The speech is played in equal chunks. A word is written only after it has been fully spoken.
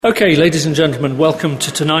Okay, ladies and gentlemen, welcome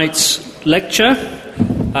to tonight's lecture.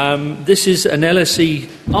 This is an LSE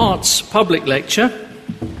Arts public lecture,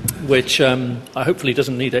 which hopefully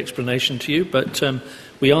doesn't need explanation to you, but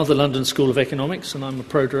we are the London School of Economics, and I'm a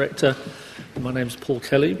pro-director. My name's Paul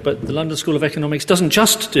Kelly, but the London School of Economics doesn't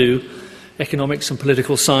just do economics and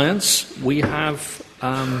political science. We have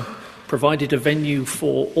provided a venue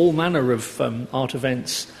for all manner of art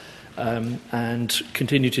events and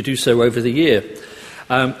continue to do so over the year.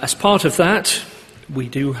 As part of that, we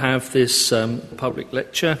do have this public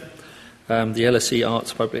lecture, the LSE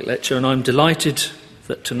Arts Public Lecture, and I'm delighted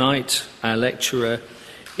that tonight our lecturer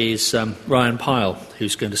is Ryan Pyle,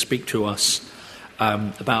 who's going to speak to us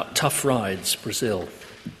about Tough Rides, Brazil.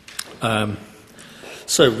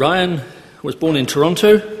 So Ryan was born in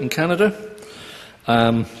Toronto, in Canada,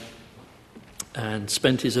 and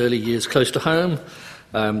spent his early years close to home,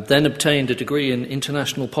 then obtained a degree in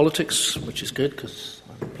international politics, which is good because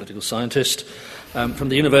I'm a political scientist, from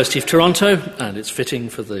the University of Toronto, and it's fitting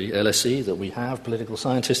for the LSE that we have political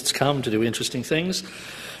scientists come to do interesting things.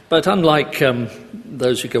 But unlike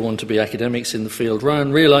those who go on to be academics in the field,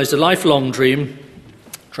 Ryan realised a lifelong dream,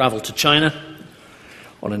 travelled to China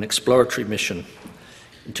on an exploratory mission.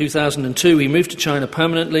 In 2002, he moved to China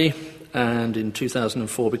permanently, and in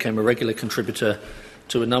 2004 became a regular contributor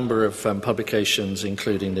to a number of publications,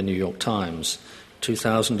 including the New York Times. In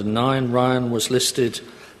 2009, Ryan was listed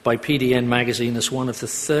by PDN Magazine as one of the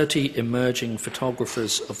 30 emerging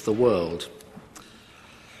photographers of the world.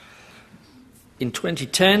 In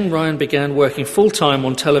 2010, Ryan began working full-time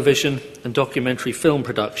on television and documentary film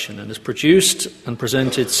production and has produced and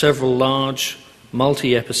presented several large,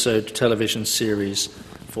 multi-episode television series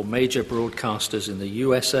for major broadcasters in the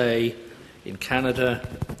USA, in Canada,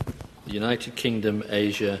 the United Kingdom,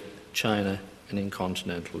 Asia, China, and in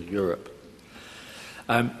continental Europe.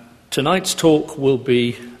 Tonight's talk will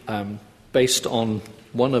be based on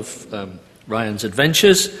one of Ryan's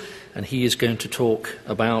adventures, and he is going to talk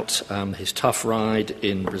about his tough ride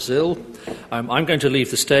in Brazil. I'm going to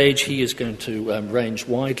leave the stage. He is going to range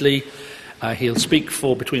widely. He'll speak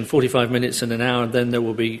for between 45 minutes and an hour, and then there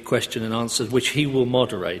will be question and answers, which he will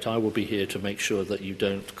moderate. I will be here to make sure that you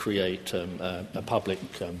don't create a public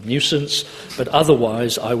nuisance, but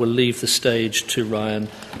otherwise I will leave the stage to Ryan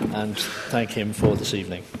and thank him for this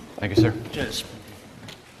evening. Thank you, sir. Cheers.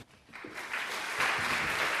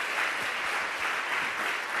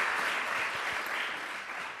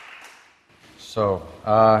 So,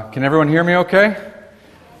 can everyone hear me okay?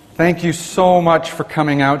 Thank you so much for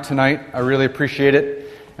coming out tonight. I really appreciate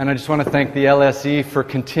it. And I just want to thank the LSE for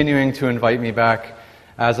continuing to invite me back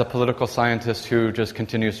as a political scientist who just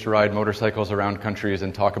continues to ride motorcycles around countries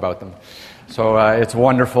and talk about them. So it's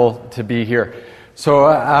wonderful to be here. So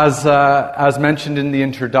as mentioned in the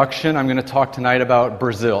introduction, I'm going to talk tonight about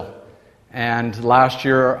Brazil. And last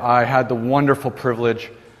year I had the wonderful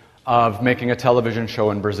privilege of making a television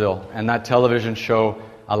show in Brazil. And that television show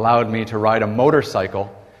allowed me to ride a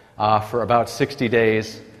motorcycle for about 60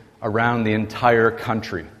 days around the entire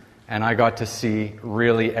country. And I got to see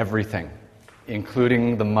really everything,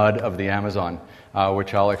 including the mud of the Amazon,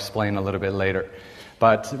 which I'll explain a little bit later.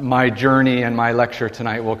 But my journey and my lecture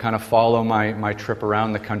tonight will kind of follow my trip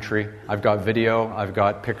around the country. I've got video, I've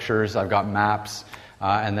got pictures, I've got maps,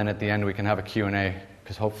 and then at the end we can have a Q&A,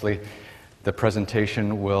 because hopefully the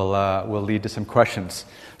presentation will lead to some questions.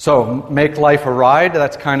 So, make life a ride,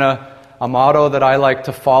 that's kind of a motto that I like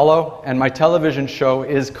to follow, and my television show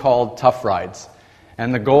is called Tough Rides.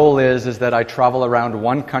 And the goal is that I travel around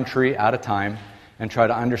one country at a time and try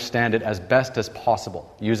to understand it as best as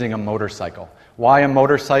possible using a motorcycle. Why a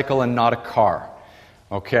motorcycle and not a car?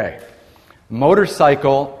 Okay.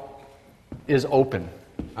 Motorcycle is open.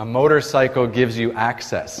 A motorcycle gives you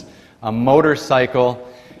access. A motorcycle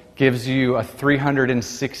gives you a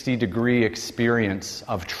 360-degree experience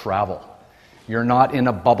of travel. You're not in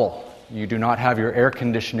a bubble. You do not have your air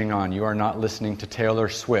conditioning on. You are not listening to Taylor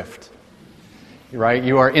Swift. Right?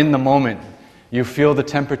 You are in the moment. You feel the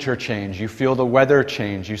temperature change. You feel the weather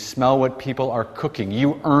change. You smell what people are cooking.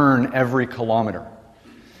 You earn every kilometer.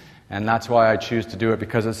 And that's why I choose to do it,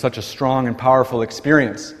 because it's such a strong and powerful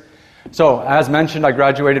experience. So, as mentioned, I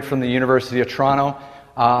graduated from the University of Toronto.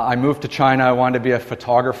 I moved to China. I wanted to be a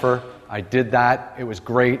photographer. I did that. It was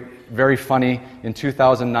great. Very funny. In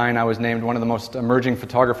 2009, I was named one of the most emerging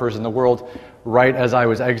photographers in the world right as I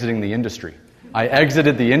was exiting the industry. I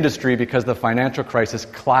exited the industry because the financial crisis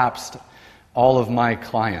collapsed all of my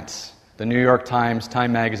clients. The New York Times,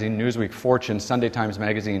 Time Magazine, Newsweek, Fortune, Sunday Times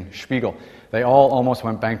Magazine, Spiegel, they all almost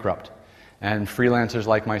went bankrupt. And freelancers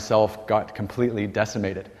like myself got completely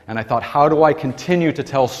decimated. And I thought, how do I continue to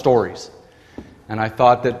tell stories? And I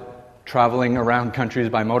thought that traveling around countries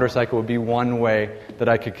by motorcycle would be one way that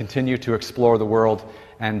I could continue to explore the world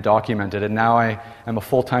and document it. And now I am a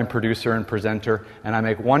full-time producer and presenter, and I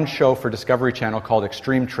make one show for Discovery Channel called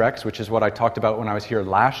Extreme Treks, which is what I talked about when I was here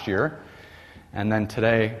last year. And then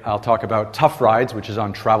today I'll talk about Tough Rides, which is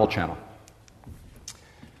on Travel Channel.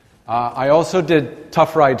 I also did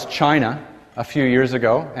Tough Rides China a few years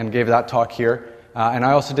ago and gave that talk here. And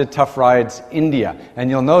I also did Tough Rides India. And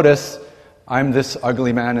you'll notice I'm this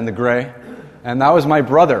ugly man in the gray. And that was my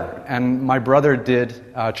brother. And my brother did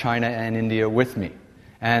China and India with me.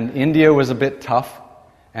 And India was a bit tough,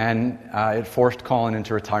 and it forced Colin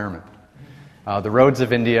into retirement. The roads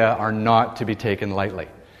of India are not to be taken lightly.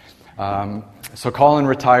 So Colin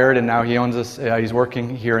retired, and now he owns us. He's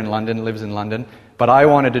working here in London, lives in London. But I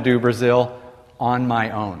wanted to do Brazil on my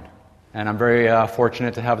own. And I'm very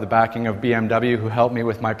fortunate to have the backing of BMW, who helped me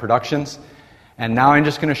with my productions. And now I'm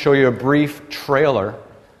just going to show you a brief trailer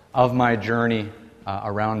of my journey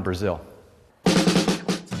around Brazil.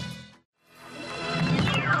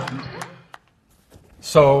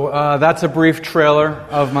 So that's a brief trailer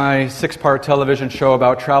of my 6-part television show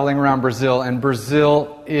about traveling around Brazil. And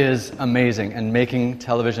Brazil is amazing, and making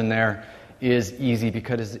television there is easy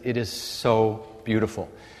because it is so beautiful.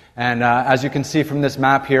 And as you can see from this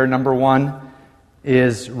map here, number 1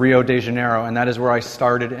 is Rio de Janeiro, and that is where I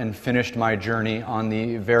started and finished my journey on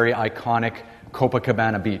the very iconic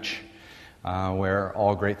Copacabana beach, where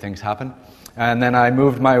all great things happen. And then I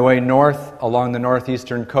moved my way north along the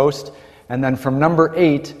northeastern coast. And then from number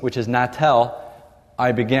 8, which is Natal,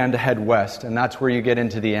 I began to head west. And that's where you get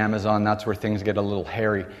into the Amazon. That's where things get a little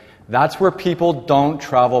hairy. That's where people don't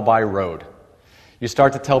travel by road. You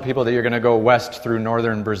start to tell people that you're going to go west through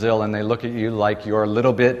northern Brazil, and they look at you like you're a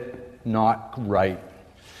little bit not right.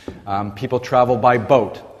 People travel by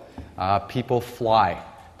boat. People fly.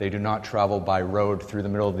 They do not travel by road through the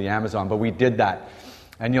middle of the Amazon. But we did that.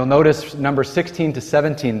 And you'll notice number 16 to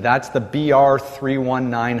 17, that's the BR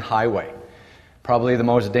 319 highway. Probably the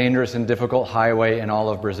most dangerous and difficult highway in all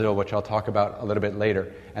of Brazil, which I'll talk about a little bit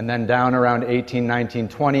later. And then down around 18, 19,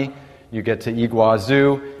 20, you get to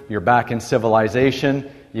Iguazu, you're back in civilization.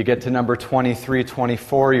 You get to number 23,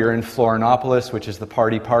 24, you're in Florianopolis, which is the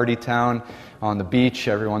party town on the beach.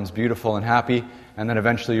 Everyone's beautiful and happy. And then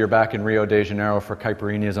eventually you're back in Rio de Janeiro for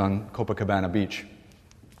caipirinhas on Copacabana Beach.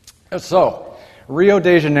 So, Rio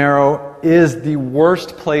de Janeiro is the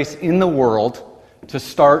worst place in the world to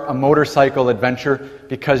start a motorcycle adventure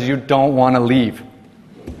because you don't want to leave.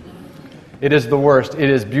 It is the worst. It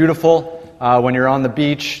is beautiful when you're on the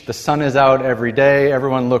beach. The sun is out every day.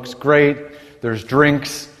 Everyone looks great. There's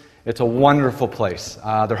drinks. It's a wonderful place.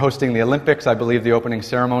 They're hosting the Olympics. I believe the opening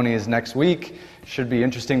ceremony is next week. Should be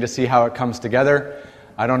interesting to see how it comes together.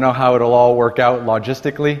 I don't know how it'll all work out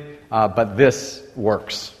logistically, but this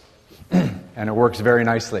works. And it works very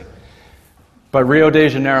nicely. But Rio de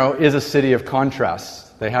Janeiro is a city of contrasts.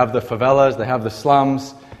 They have the favelas, they have the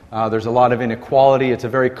slums, there's a lot of inequality. It's a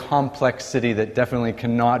very complex city that definitely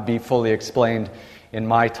cannot be fully explained in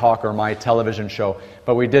my talk or my television show.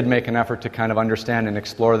 But we did make an effort to kind of understand and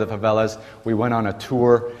explore the favelas. We went on a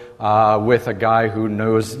tour with a guy who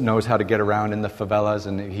knows how to get around in the favelas,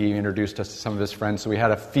 and he introduced us to some of his friends. So we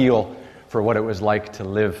had a feel for what it was like to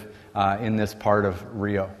live in this part of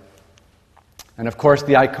Rio. And of course,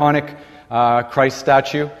 the iconic Christ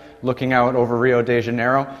statue looking out over Rio de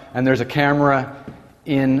Janeiro. And there's a camera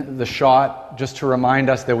in the shot just to remind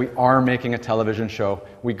us that we are making a television show.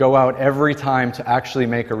 We go out every time to actually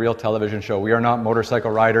make a real television show. We are not motorcycle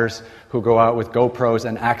riders who go out with GoPros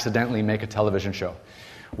and accidentally make a television show.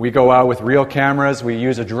 We go out with real cameras. We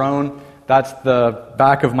use a drone. That's the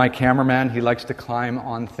back of my cameraman. He likes to climb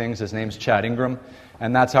on things. His name's Chad Ingram.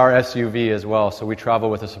 And that's our SUV as well. So we travel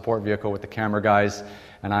with a support vehicle with the camera guys,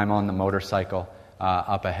 and I'm on the motorcycle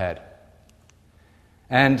up ahead.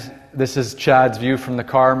 And this is Chad's view from the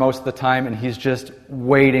car most of the time, and he's just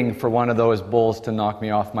waiting for one of those bulls to knock me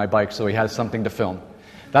off my bike so he has something to film.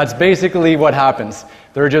 That's basically what happens.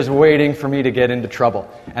 They're just waiting for me to get into trouble.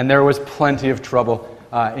 And there was plenty of trouble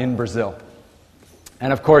in Brazil.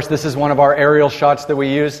 And of course, this is one of our aerial shots that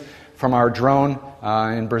we use from our drone.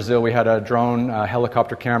 In Brazil, we had a drone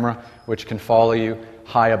helicopter camera which can follow you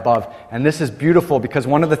high above. And this is beautiful because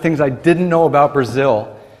one of the things I didn't know about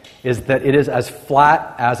Brazil is that it is as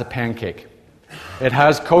flat as a pancake. It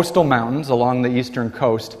has coastal mountains along the eastern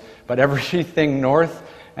coast, but everything north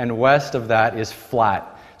and west of that is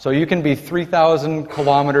flat. So you can be 3,000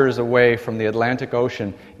 kilometers away from the Atlantic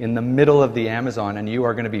Ocean in the middle of the Amazon, and you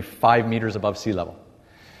are going to be 5 meters above sea level.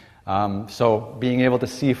 So being able to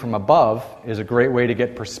see from above is a great way to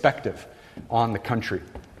get perspective on the country.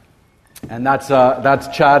 And that's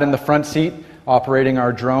Chad in the front seat operating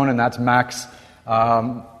our drone, and that's Max,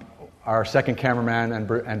 our second cameraman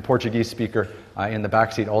and Portuguese speaker in the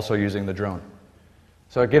back seat, also using the drone.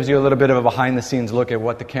 So it gives you a little bit of a behind-the-scenes look at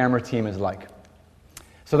what the camera team is like.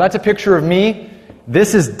 So that's a picture of me.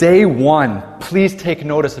 This is day one. Please take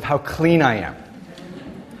notice of how clean I am.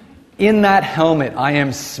 In that helmet, I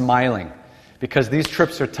am smiling because these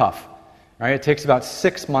trips are tough. Right? It takes about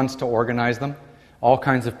 6 months to organize them. All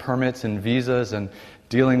kinds of permits and visas and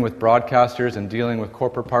dealing with broadcasters and dealing with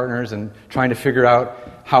corporate partners and trying to figure out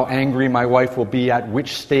how angry my wife will be at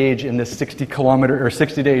which stage in this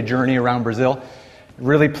 60-day journey around Brazil.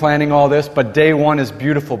 Really planning all this, but day one is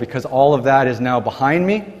beautiful because all of that is now behind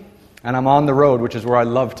me and I'm on the road, which is where I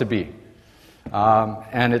love to be.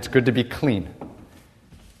 And it's good to be clean.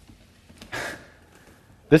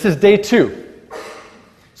 This is day two.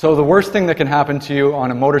 So the worst thing that can happen to you on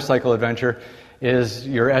a motorcycle adventure is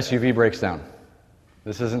your SUV breaks down.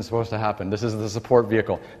 This isn't supposed to happen. This is the support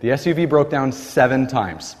vehicle. The SUV broke down 7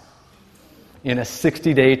 times in a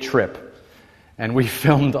 60-day trip. And we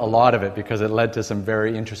filmed a lot of it because it led to some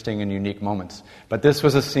very interesting and unique moments. But this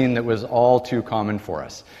was a scene that was all too common for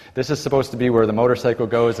us. This is supposed to be where the motorcycle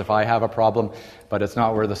goes if I have a problem, but it's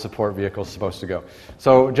not where the support vehicle is supposed to go.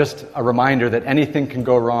 So just a reminder that anything can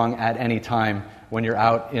go wrong at any time when you're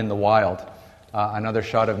out in the wild. Another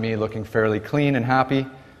shot of me looking fairly clean and happy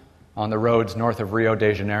on the roads north of Rio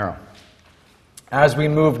de Janeiro. As we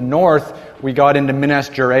moved north, we got into Minas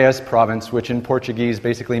Gerais province, which in Portuguese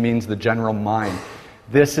basically means the general mine.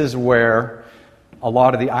 This is where a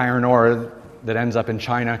lot of the iron ore that ends up in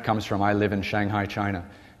China comes from. I live in Shanghai, China.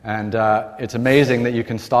 And it's amazing that you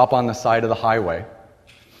can stop on the side of the highway,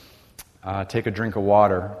 take a drink of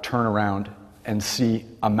water, turn around, and see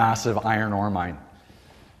a massive iron ore mine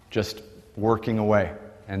just working away.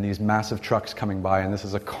 And these massive trucks coming by. And this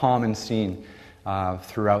is a common scene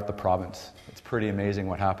throughout the province. It's pretty amazing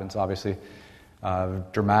what happens. Obviously,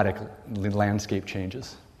 dramatic landscape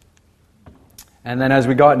changes. And then as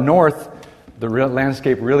we got north, the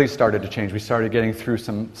landscape really started to change. We started getting through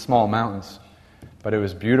some small mountains, but it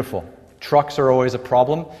was beautiful. Trucks are always a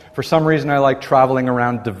problem. For some reason, I like traveling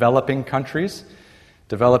around developing countries.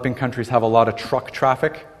 Developing countries have a lot of truck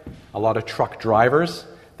traffic, a lot of truck drivers.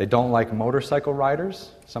 They don't like motorcycle riders.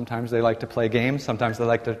 Sometimes they like to play games. Sometimes they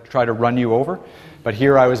like to try to run you over. But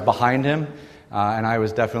here I was behind him, and I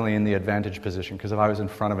was definitely in the advantage position, because if I was in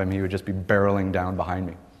front of him, he would just be barreling down behind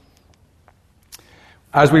me.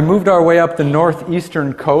 As we moved our way up the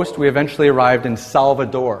northeastern coast, we eventually arrived in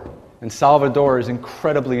Salvador. And Salvador is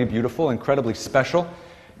incredibly beautiful, incredibly special.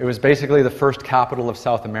 It was basically the first capital of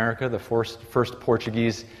South America, the first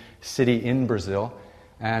Portuguese city in Brazil.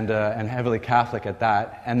 And heavily Catholic at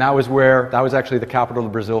that. And that was actually the capital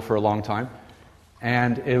of Brazil for a long time.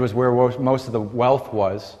 And it was where most of the wealth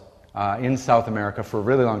was in South America for a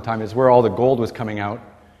really long time. It's where all the gold was coming out.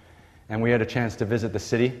 And we had a chance to visit the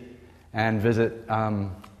city and visit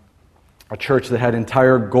a church that had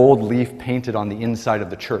entire gold leaf painted on the inside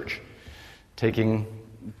of the church, taking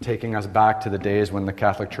us back to the days when the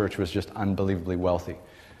Catholic Church was just unbelievably wealthy,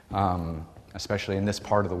 especially in this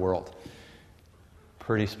part of the world.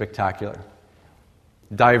 Pretty spectacular.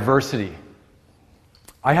 Diversity.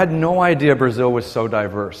 I had no idea Brazil was so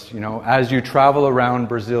diverse. You know, as you travel around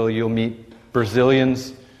Brazil, you'll meet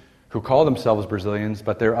Brazilians who call themselves Brazilians,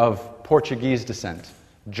 but they're of Portuguese descent,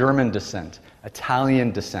 German descent,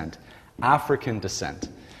 Italian descent, African descent.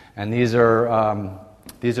 And these are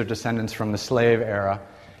descendants from the slave era.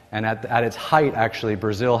 And at its height, actually,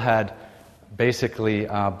 Brazil had basically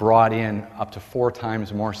brought in up to 4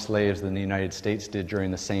 times more slaves than the United States did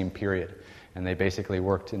during the same period. And they basically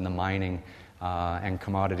worked in the mining and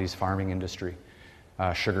commodities farming industry.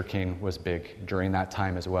 Sugarcane was big during that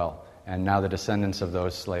time as well. And now the descendants of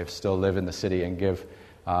those slaves still live in the city and give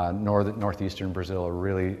northeastern Brazil a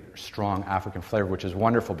really strong African flavor, which is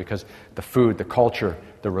wonderful because the food, the culture,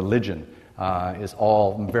 the religion is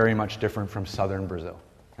all very much different from southern Brazil.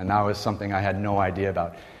 And that was something I had no idea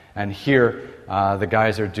about. And here, the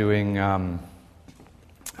guys are doing I'm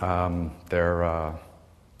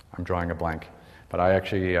drawing a blank, but I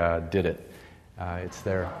actually did it. It's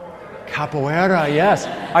their capoeira, yes.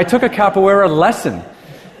 I took a capoeira lesson,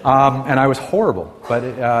 and I was horrible, but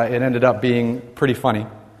it ended up being pretty funny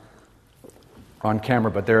on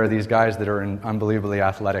camera. But there are these guys that are unbelievably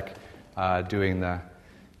athletic doing the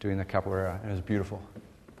capoeira. It was beautiful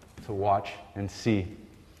to watch and see.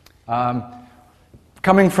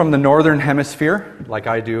 Coming from the northern hemisphere, like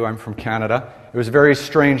I do, I'm from Canada, it was very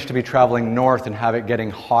strange to be traveling north and have it getting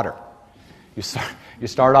hotter. You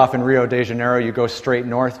start off in Rio de Janeiro, you go straight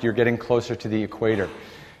north, you're getting closer to the equator.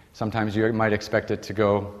 Sometimes you might expect it to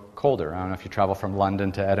go colder. I don't know if you travel from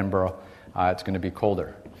London to Edinburgh, it's going to be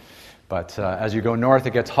colder. But as you go north,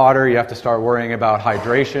 it gets hotter. You have to start worrying about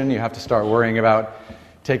hydration. You have to start worrying about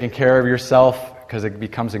taking care of yourself because it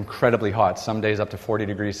becomes incredibly hot, some days up to 40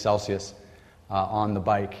 degrees Celsius on the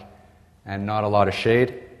bike, and not a lot of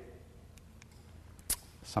shade.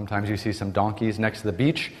 Sometimes you see some donkeys next to the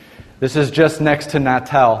beach. This is just next to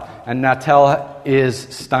Natal, and Natal is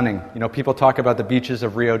stunning. You know, people talk about the beaches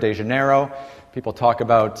of Rio de Janeiro. People talk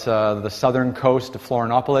about the southern coast of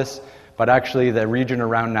Florianopolis, but actually the region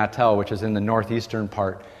around Natal, which is in the northeastern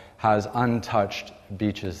part, has untouched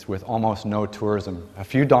beaches with almost no tourism. A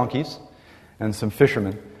few donkeys and some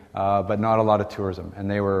fishermen, but not a lot of tourism, and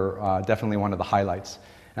they were definitely one of the highlights.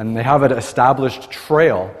 And they have an established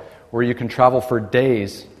trail where you can travel for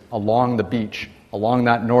days along the beach, along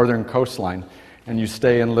that northern coastline, and you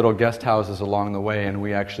stay in little guest houses along the way, and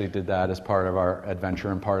we actually did that as part of our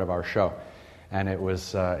adventure and part of our show. And it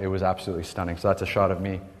was absolutely stunning. So that's a shot of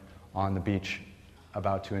me on the beach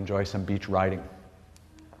about to enjoy some beach riding.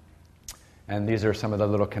 And these are some of the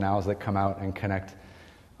little canals that come out and connect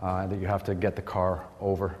that you have to get the car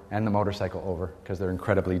over and the motorcycle over because they're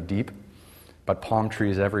incredibly deep. But palm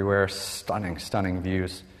trees everywhere, stunning, stunning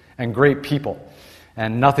views, and great people.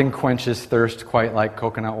 And nothing quenches thirst quite like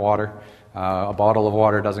coconut water. A bottle of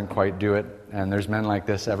water doesn't quite do it. And there's men like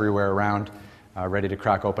this everywhere around, ready to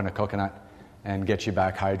crack open a coconut and get you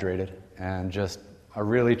back hydrated. And just a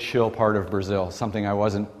really chill part of Brazil, something I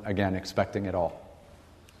wasn't, again, expecting at all.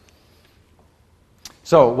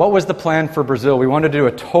 So, what was the plan for Brazil? We wanted to do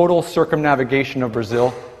a total circumnavigation of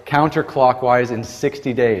Brazil, counterclockwise in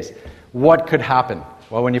 60 days. What could happen?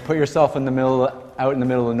 Well, when you put yourself out in the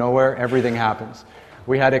middle of nowhere, everything happens.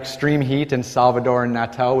 We had extreme heat in Salvador and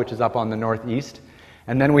Natal, which is up on the northeast.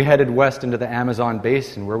 And then we headed west into the Amazon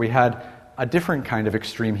basin, where we had a different kind of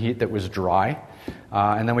extreme heat that was dry.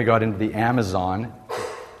 And then we got into the Amazon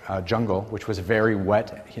jungle, which was very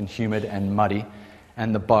wet and humid and muddy,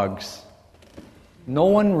 and the bugs. No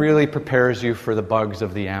one really prepares you for the bugs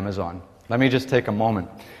of the Amazon. Let me just take a moment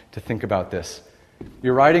to think about this.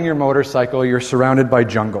 You're riding your motorcycle, you're surrounded by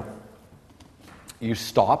jungle. You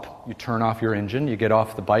stop, you turn off your engine, you get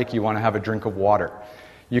off the bike, you want to have a drink of water.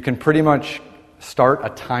 You can pretty much start a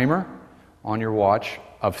timer on your watch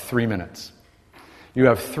of 3 minutes. You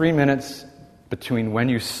have 3 minutes between when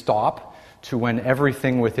you stop to when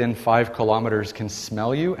everything within 5 kilometers can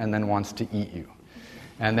smell you and then wants to eat you.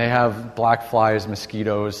 And they have black flies,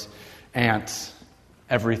 mosquitoes, ants,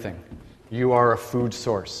 everything. You are a food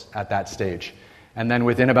source at that stage. And then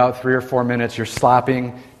within about 3 or 4 minutes, you're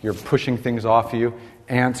slapping, you're pushing things off you.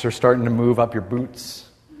 Ants are starting to move up your boots,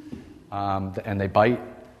 and they bite.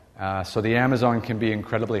 So the Amazon can be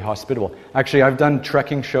incredibly hospitable. Actually, I've done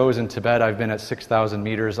trekking shows in Tibet. I've been at 6,000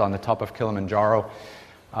 meters on the top of Kilimanjaro.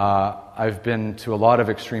 I've been to a lot of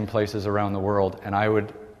extreme places around the world, and I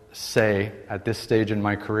would say at this stage in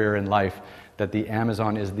my career in life that the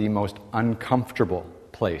Amazon is the most uncomfortable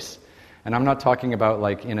place. And I'm not talking about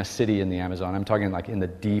like in a city in the Amazon. I'm talking like in the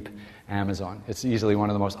deep Amazon. It's easily one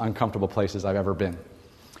of the most uncomfortable places I've ever been.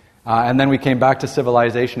 And then we came back to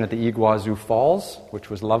civilization at the Iguazu Falls, which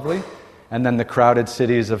was lovely. And then the crowded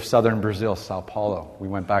cities of southern Brazil, Sao Paulo. We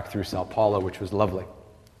went back through Sao Paulo, which was lovely.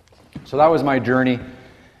 So that was my journey.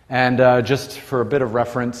 And just for a bit of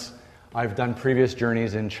reference, I've done previous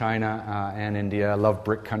journeys in China and India. I love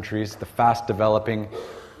BRIC countries. The fast developing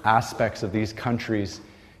aspects of these countries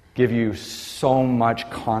give you so much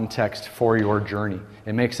context for your journey.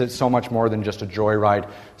 It makes it so much more than just a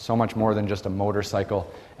joyride, so much more than just a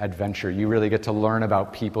motorcycle adventure. You really get to learn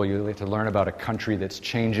about people. You get to learn about a country that's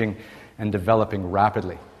changing and developing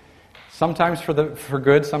rapidly. Sometimes for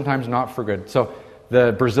good, sometimes not for good. So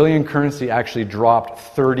the Brazilian currency actually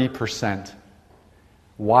dropped 30%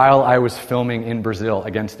 while I was filming in Brazil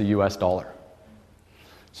against the US dollar.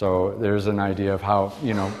 So there's an idea of how,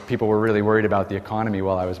 people were really worried about the economy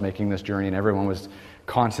while I was making this journey, and everyone was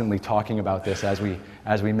constantly talking about this as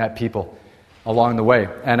we met people along the way.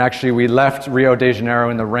 And actually we left Rio de Janeiro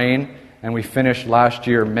in the rain, and we finished last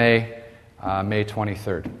year, May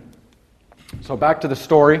 23rd. So back to the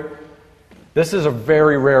story. This is a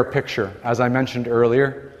very rare picture. As I mentioned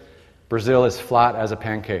earlier, Brazil is flat as a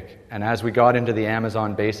pancake. And as we got into the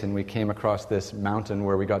Amazon basin, we came across this mountain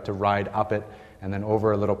where we got to ride up it and then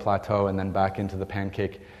over a little plateau and then back into the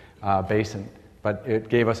pancake basin. But it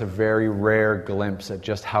gave us a very rare glimpse at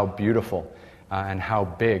just how beautiful and how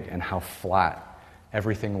big and how flat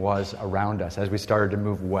everything was around us as we started to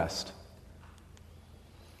move west.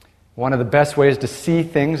 One of the best ways to see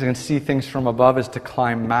things and see things from above is to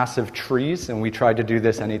climb massive trees, and we tried to do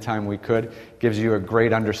this anytime we could. It gives you a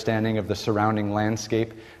great understanding of the surrounding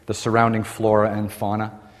landscape, the surrounding flora and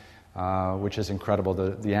fauna, which is incredible.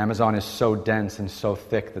 The Amazon is so dense and so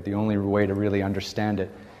thick that the only way to really understand it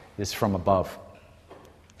is from above.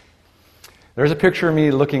 There's a picture of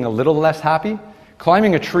me looking a little less happy.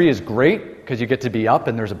 Climbing a tree is great because you get to be up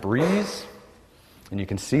and there's a breeze and you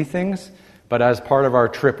can see things. But as part of our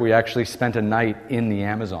trip, we actually spent a night in the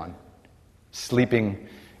Amazon, sleeping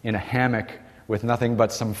in a hammock with nothing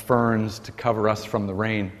but some ferns to cover us from the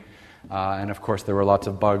rain. And of course, there were lots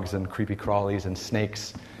of bugs and creepy crawlies and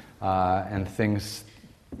snakes and things,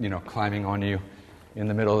 climbing on you in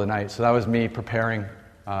the middle of the night. So that was me preparing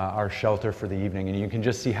our shelter for the evening. And you can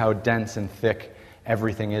just see how dense and thick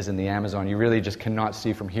everything is in the Amazon. You really just cannot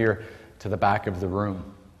see from here to the back of the room.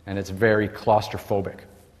 And it's very claustrophobic.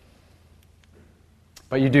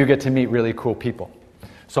 But you do get to meet really cool people.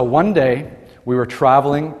 So one day, we were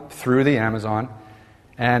traveling through the Amazon,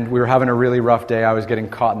 and we were having a really rough day. I was getting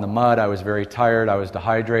caught in the mud. I was very tired. I was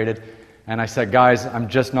dehydrated. And I said, guys, I'm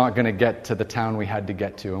just not going to get to the town we had to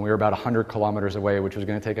get to. And we were about 100 kilometers away, which was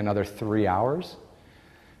going to take another 3 hours,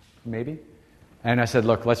 maybe. And I said,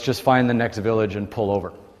 look, let's just find the next village and pull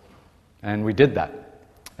over. And we did that.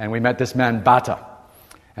 And we met this man, Bata.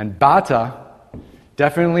 And Bata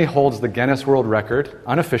definitely holds the Guinness World Record,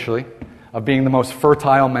 unofficially, of being the most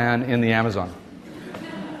fertile man in the Amazon.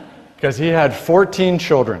 Because he had 14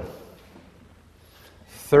 children,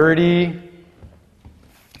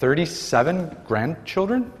 37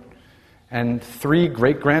 grandchildren, and 3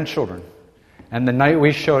 great-grandchildren. And the night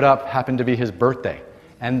we showed up happened to be his birthday.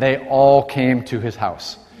 And they all came to his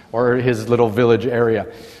house, or his little village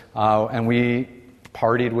area. And we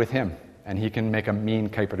partied with him. And he can make a mean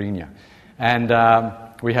caipirinha. And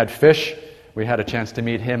we had fish. We had a chance to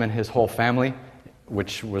meet him and his whole family,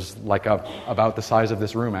 which was like about the size of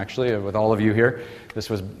this room, actually, with all of you here.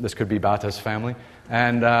 This could be Bata's family.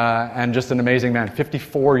 And just an amazing man,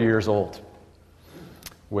 54 years old,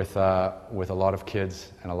 with a lot of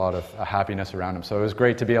kids and a lot of happiness around him. So it was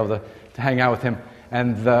great to be able to hang out with him.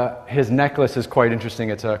 And his necklace is quite interesting.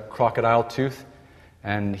 It's a crocodile tooth,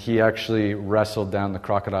 and he actually wrestled down the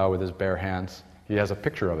crocodile with his bare hands. He has a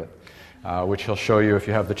picture of it, which he'll show you if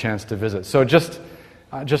you have the chance to visit. So just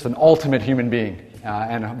an ultimate human being,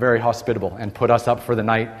 and very hospitable, and put us up for the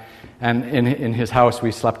night. And in his house,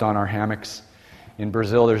 we slept on our hammocks. In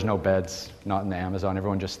Brazil, there's no beds, not in the Amazon.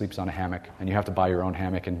 Everyone just sleeps on a hammock, and you have to buy your own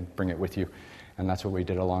hammock and bring it with you. And that's what we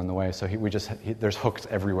did along the way. So there's hooks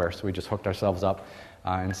everywhere, so we just hooked ourselves up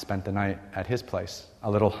and spent the night at his place, a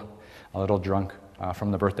little drunk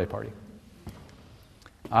from the birthday party.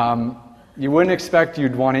 You wouldn't expect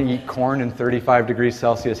you'd want to eat corn in 35 degrees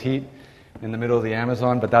Celsius heat in the middle of the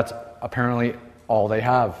Amazon, but that's apparently all they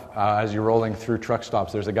have as you're rolling through truck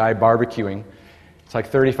stops. There's a guy barbecuing. It's like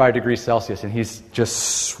 35 degrees Celsius, and he's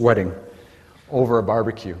just sweating over a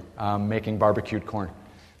barbecue, making barbecued corn.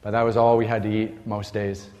 But that was all we had to eat most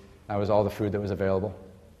days. That was all the food that was available.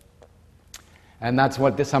 And that's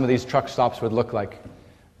what some of these truck stops would look like.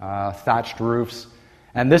 Thatched roofs.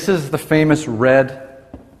 And this is the famous red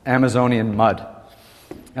Amazonian mud.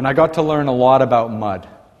 And I got to learn a lot about mud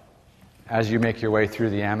as you make your way through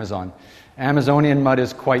the Amazon. Amazonian mud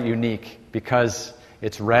is quite unique because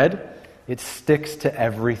it's red. It sticks to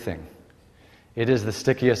everything. It is the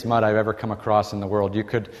stickiest mud I've ever come across in the world.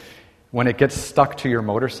 When it gets stuck to your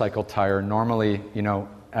motorcycle tire, normally,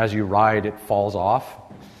 as you ride, it falls off.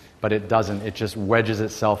 But it doesn't. It just wedges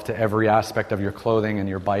itself to every aspect of your clothing and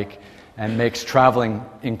your bike and makes traveling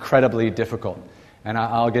incredibly difficult. And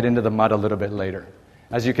I'll get into the mud a little bit later.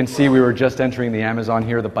 As you can see, we were just entering the Amazon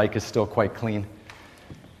here. The bike is still quite clean.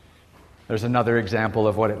 There's another example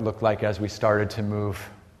of what it looked like as we started to move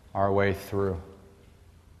our way through.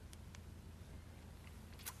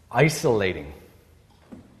 Isolating.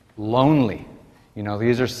 Lonely.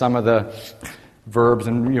 These are some of the verbs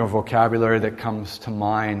and vocabulary that comes to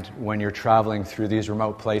mind when you're traveling through these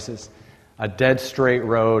remote places. A dead straight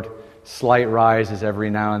road, slight rises every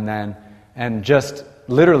now and then, and just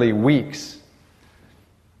literally weeks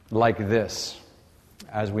like this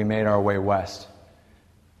as we made our way west.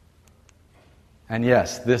 And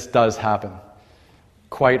yes, this does happen.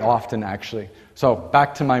 Quite often, actually. So,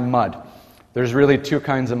 back to my mud. There's really 2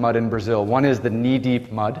 kinds of mud in Brazil. One is the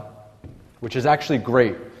knee-deep mud, which is actually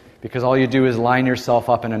great, because all you do is line yourself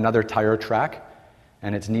up in another tire track,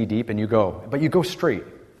 and it's knee-deep, and you go. But you go straight.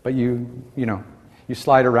 But you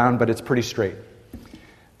slide around, but it's pretty straight.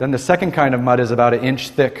 Then the second kind of mud is about 1 inch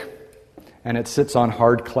thick, and it sits on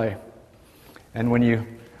hard clay. And when you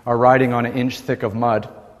are riding on 1 inch thick of mud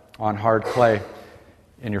on hard clay,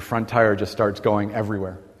 and your front tire just starts going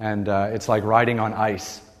everywhere. And it's like riding on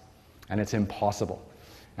ice, and it's impossible.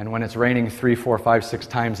 And when it's raining 3, 4, 5, 6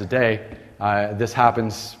 times a day, this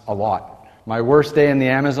happens a lot. My worst day in the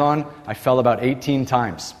Amazon, I fell about 18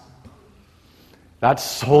 times. That's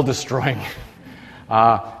soul destroying.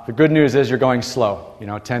 The good news is you're going slow.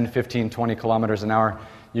 10, 15, 20 kilometers an hour.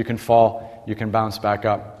 You can fall, you can bounce back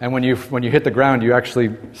up. And when you hit the ground, you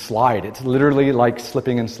actually slide. It's literally like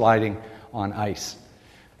slipping and sliding on ice.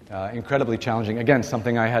 Incredibly challenging. Again,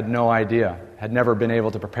 something I had no idea, had never been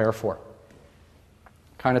able to prepare for.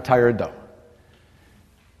 Kind of tired, though.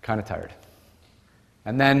 Kind of tired.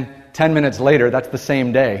 And then 10 minutes later, that's the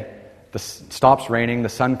same day, it stops raining, the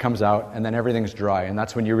sun comes out, and then everything's dry. And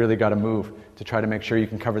that's when you really got to move to try to make sure you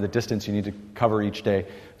can cover the distance you need to cover each day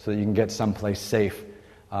so that you can get someplace safe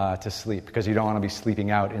to sleep, because you don't want to be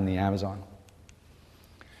sleeping out in the Amazon.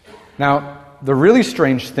 Now, the really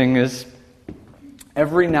strange thing is,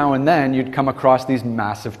 every now and then you'd come across these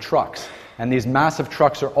massive trucks. And these massive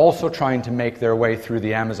trucks are also trying to make their way through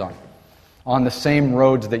the Amazon on the same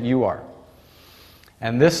roads that you are.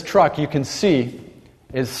 And this truck, you can see,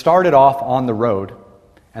 is started off on the road,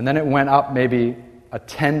 and then it went up maybe a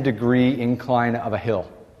 10-degree incline of a hill.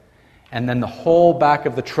 And then the whole back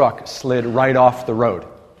of the truck slid right off the road.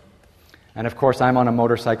 And of course, I'm on a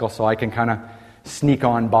motorcycle, so I can kind of sneak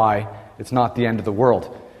on by. It's not the end of the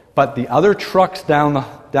world. But the other trucks down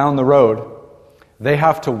the road, they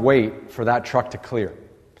have to wait for that truck to clear.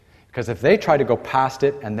 Because if they try to go past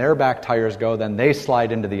it and their back tires go, then they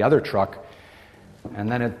slide into the other truck,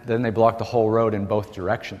 and then they block the whole road in both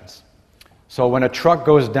directions. So when a truck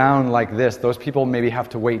goes down like this, those people maybe have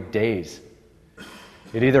to wait days.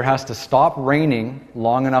 It either has to stop raining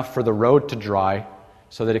long enough for the road to dry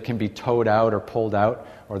so that it can be towed out or pulled out,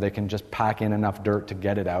 or they can just pack in enough dirt to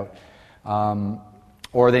get it out.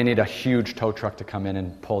 Or they need a huge tow truck to come in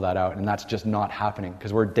and pull that out, and that's just not happening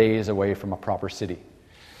because we're days away from a proper city.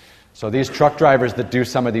 So these truck drivers that do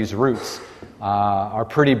some of these routes are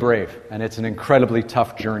pretty brave, and it's an incredibly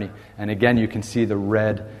tough journey. And again, you can see the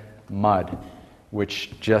red mud,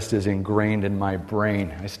 which just is ingrained in my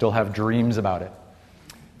brain. I still have dreams about it.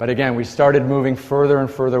 But again, we started moving further and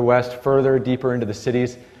further west, further, deeper into the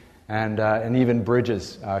cities, and even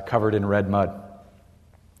bridges covered in red mud,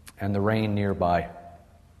 and the rain nearby.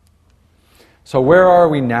 So where are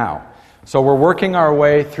we now? So we're working our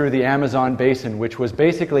way through the Amazon basin, which was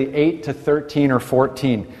basically 8 to 13 or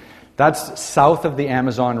 14. That's south of the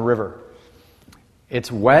Amazon River.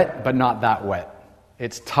 It's wet, but not that wet.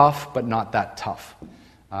 It's tough, but not that tough.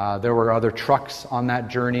 There were other trucks on that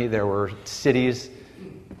journey. There were cities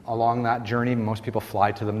along that journey. Most people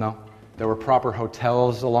fly to them, though. There were proper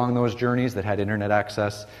hotels along those journeys that had internet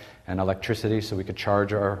access and electricity, so we could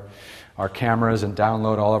charge our cameras and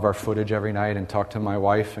download all of our footage every night and talk to my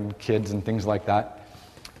wife and kids and things like that.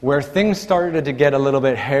 Where things started to get a little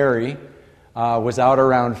bit hairy was out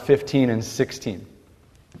around 15 and 16.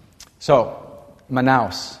 So,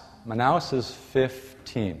 Manaus. Manaus is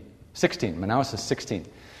 16. Manaus is 16.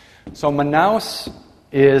 So Manaus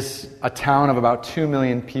is a town of about 2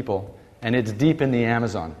 million people, and it's deep in the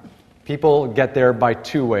Amazon. People get there by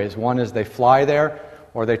 2 ways. One is they fly there,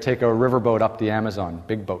 or they take a riverboat up the Amazon,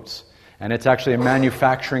 big boats. And it's actually a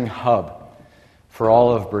manufacturing hub for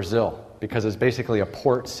all of Brazil, because it's basically a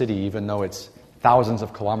port city, even though it's thousands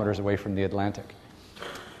of kilometers away from the Atlantic.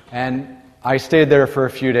 And I stayed there for a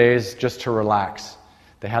few days just to relax.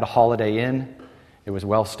 They had a Holiday Inn. It was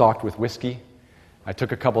well stocked with whiskey. I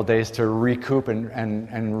took a couple days to recoup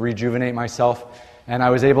and rejuvenate myself, and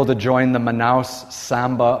I was able to join the Manaus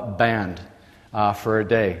Samba Band for a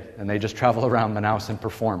day. And they just travel around Manaus and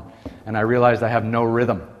perform. And I realized I have no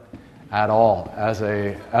rhythm at all as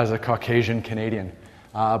a Caucasian Canadian.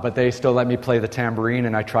 But they still let me play the tambourine,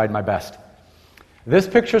 and I tried my best. This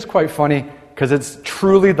picture is quite funny because it's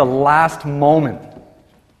truly the last moment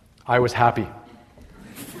I was happy.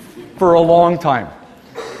 For a long time.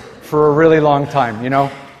 For a really long time,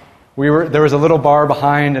 there was a little bar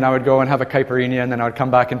behind, and I would go and have a caipirinha, and then I would come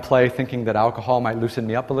back and play thinking that alcohol might loosen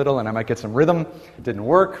me up a little and I might get some rhythm. It didn't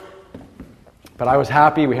work. But I was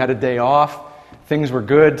happy. We had a day off. Things were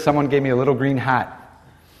good. Someone gave me a little green hat.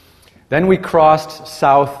 Then we crossed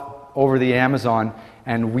south over the Amazon,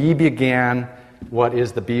 and we began what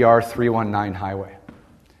is the BR 319 highway.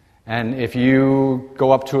 And if you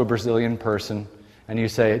go up to a Brazilian person and you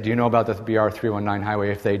say, do you know about the BR 319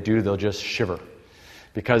 highway? If they do, they'll just shiver.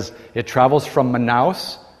 Because it travels from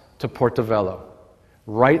Manaus to Porto Velho,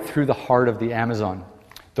 right through the heart of the Amazon.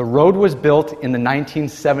 The road was built in the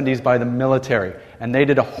 1970s by the military, and they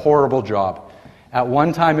did a horrible job. At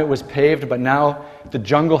one time it was paved, but now the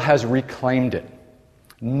jungle has reclaimed it.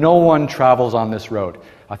 No one travels on this road.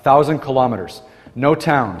 1,000 kilometers. No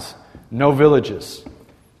towns. No villages.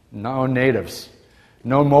 No natives.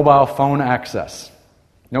 No mobile phone access.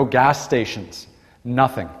 No gas stations.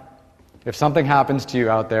 Nothing. If something happens to you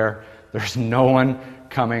out there, there's no one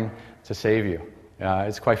coming to save you.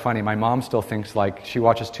 It's quite funny. My mom still thinks like she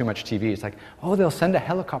watches too much TV. It's like, oh, they'll send a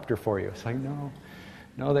helicopter for you. It's like,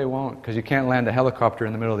 no, they won't, because you can't land a helicopter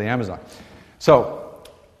in the middle of the Amazon. So,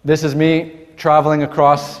 this is me traveling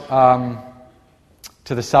across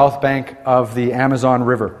to the south bank of the Amazon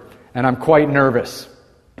River. And I'm quite nervous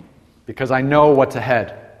because I know what's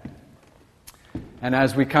ahead. And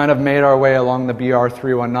as we kind of made our way along the BR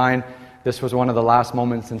 319, this was one of the last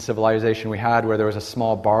moments in civilization we had where there was a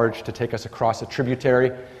small barge to take us across a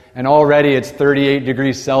tributary. And already it's 38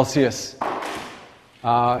 degrees Celsius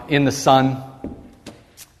in the sun,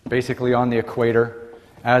 basically on the equator,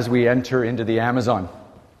 as we enter into the Amazon.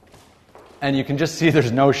 And you can just see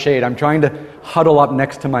there's no shade. I'm trying to huddle up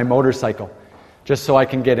next to my motorcycle just so I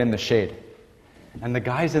can get in the shade. And the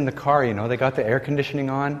guys in the car, they got the air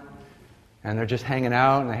conditioning on, and they're just hanging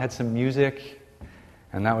out, and they had some music,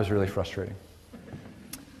 and that was really frustrating.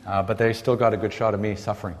 But they still got a good shot of me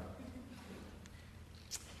suffering.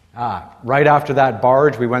 Right after that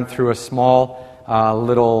barge, we went through a small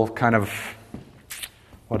little kind of,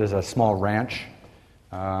 small ranch,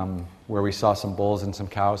 where we saw some bulls and some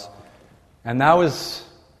cows. And that was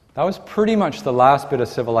pretty much the last bit of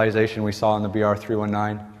civilization we saw on the BR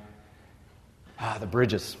 319. The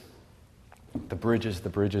bridges. The bridges.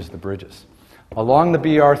 Along the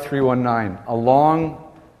BR 319, along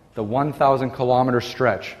the 1,000 kilometer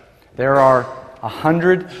stretch, there are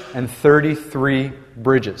 133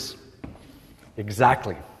 bridges.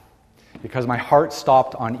 Exactly. Because my heart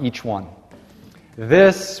stopped on each one.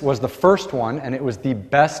 This was the first one, and it was the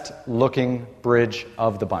best looking bridge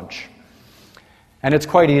of the bunch. And it's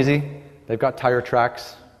quite easy. They've got tire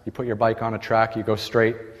tracks. You put your bike on a track, you go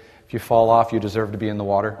straight. If you fall off, you deserve to be in the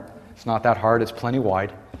water. It's not that hard. It's plenty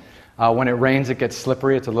wide. When it rains, it gets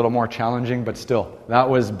slippery. It's a little more challenging, but still, that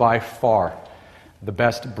was by far the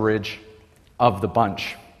best bridge of the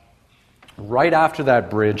bunch. Right after that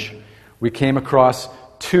bridge, we came across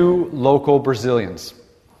 2 local Brazilians.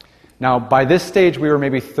 Now, by this stage, we were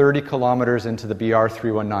maybe 30 kilometers into the BR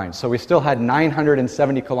 319, so we still had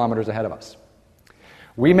 970 kilometers ahead of us.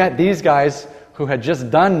 We met these guys who had just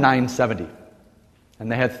done 970,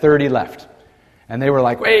 and they had 30 left. And they were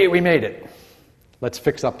like, hey, we made it. Let's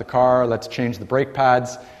fix up the car, let's change the brake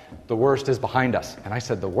pads. The worst is behind us. And I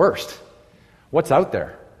said, the worst? What's out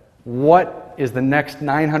there? What is the next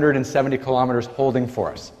 970 kilometers holding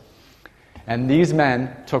for us? And these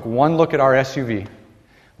men took one look at our SUV,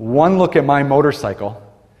 one look at my motorcycle,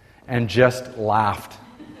 and just laughed.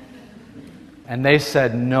 And they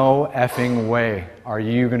said, no effing way are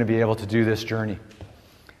you going to be able to do this journey.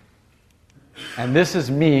 And this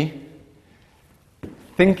is me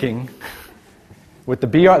thinking, with the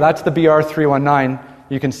BR, that's the BR 319,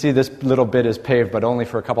 you can see this little bit is paved, but only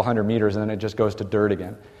for a couple hundred meters, and then it just goes to dirt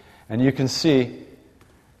again. And you can see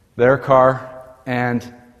their car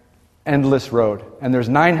and endless road. And there's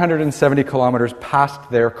 970 kilometers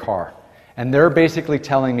past their car. And they're basically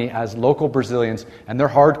telling me, as local Brazilians, and they're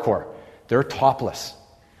hardcore, they're topless,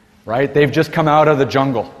 right? They've just come out of the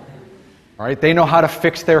jungle, right? They know how to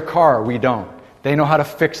fix their car, we don't. They know how to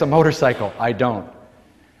fix a motorcycle, I don't,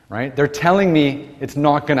 right? They're telling me it's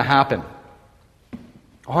not going to happen.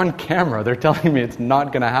 On camera, they're telling me it's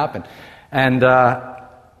not going to happen. And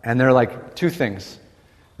they're like, 2 things.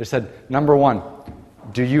 They said, number 1,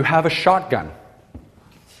 do you have a shotgun?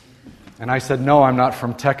 And I said, no, I'm not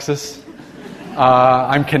from Texas.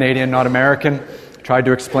 I'm Canadian, not American. Tried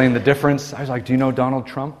to explain the difference. I was like, do you know Donald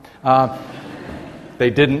Trump? They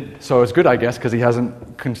didn't, so it's good, I guess, because he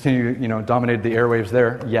hasn't continued, dominated the airwaves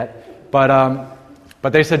there yet. But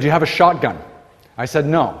they said, do you have a shotgun? I said,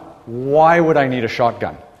 no. Why would I need a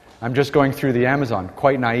shotgun? I'm just going through the Amazon,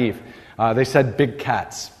 quite naive. They said, big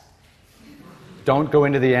cats. Don't go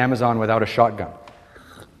into the Amazon without a shotgun.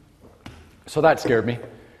 So that scared me.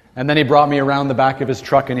 And then he brought me around the back of his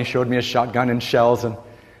truck and he showed me a shotgun and shells, and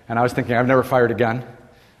I was thinking, I've never fired a gun.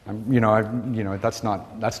 That's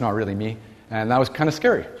not really me. And that was kind of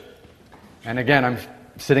scary. And again, I'm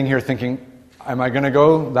sitting here thinking, am I going to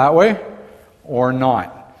go that way or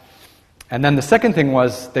not? And then the second thing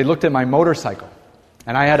was, they looked at my motorcycle.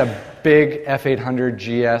 And I had a big F800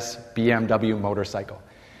 GS BMW motorcycle.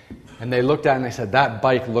 And they looked at it and they said, that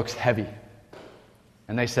bike looks heavy.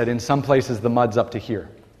 And they said, in some places the mud's up to here.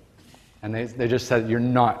 And they just said, you're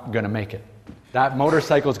not going to make it. That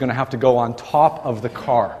motorcycle is going to have to go on top of the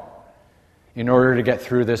car in order to get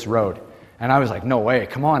through this road. And I was like, no way,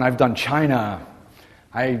 come on, I've done China.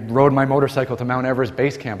 I rode my motorcycle to Mount Everest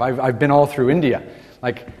Base Camp. I've been all through India.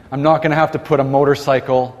 Like, I'm not going to have to put a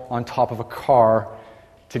motorcycle on top of a car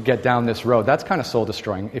to get down this road. That's kind of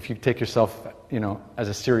soul-destroying if you take yourself, as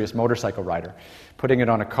a serious motorcycle rider. Putting it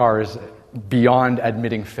on a car is beyond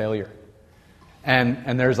admitting failure.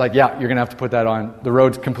 And there's like, yeah, you're going to have to put that on. The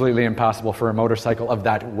road's completely impassable for a motorcycle of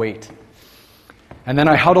that weight. And then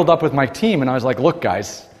I huddled up with my team, and I was like, look,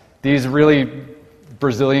 guys, these really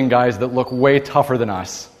Brazilian guys that look way tougher than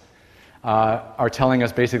us are telling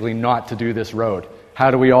us basically not to do this road. How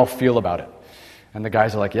do we all feel about it? And the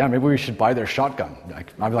guys are like, yeah, maybe we should buy their shotgun.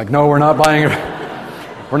 I'm like, no, we're not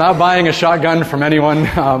buying a shotgun from anyone.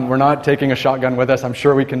 We're not taking a shotgun with us. I'm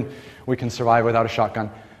sure we can survive without a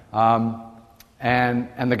shotgun.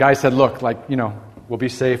 And the guy said, look, we'll be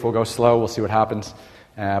safe, we'll go slow, we'll see what happens.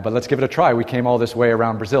 But let's give it a try. We came all this way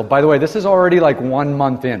around Brazil. By the way, this is already like 1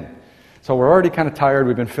 month in. So we're already kind of tired.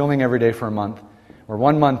 We've been filming every day for a month. We're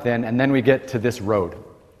 1 month in, and then we get to this road,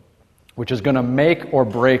 which is going to make or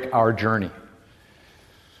break our journey.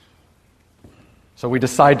 So we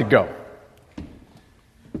decide to go.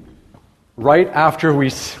 Right after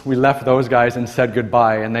we left those guys and said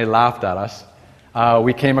goodbye, and they laughed at us,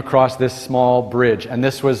 we came across this small bridge, and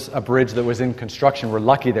this was a bridge that was in construction. We're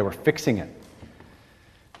lucky they were fixing it.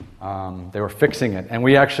 And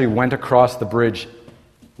we actually went across the bridge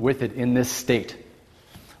with it in this state,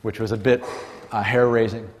 which was a bit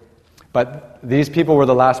hair-raising. But these people were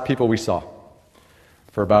the last people we saw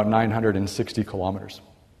for about 960 kilometers.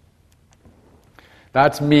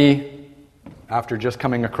 That's me, after just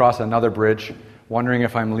coming across another bridge, wondering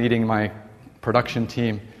if I'm leading my production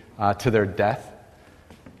team to their death.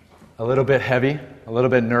 A little bit heavy, a little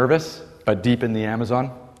bit nervous, but deep in the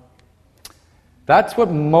Amazon. That's what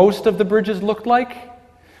most of the bridges looked like.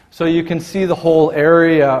 So you can see the whole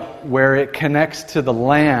area where it connects to the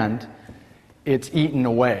land, it's eaten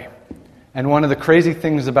away. And one of the crazy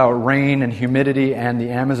things about rain and humidity and the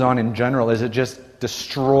Amazon in general is it just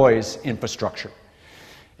destroys infrastructure.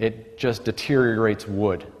 It just deteriorates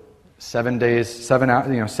wood. 7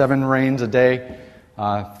 rains a day,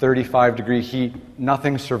 35-degree heat,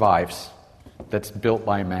 nothing survives that's built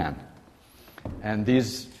by man. And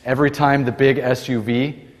every time the big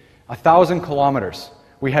SUV, 1,000 kilometers,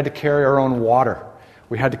 we had to carry our own water.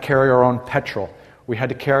 We had to carry our own petrol. We had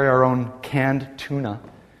to carry our own canned tuna,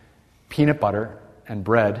 peanut butter, and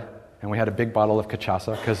bread. And we had a big bottle of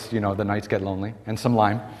cachaça because, the nights get lonely, and some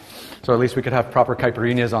lime. So at least we could have proper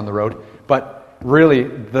caipirinhas on the road. But really,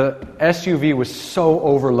 the SUV was so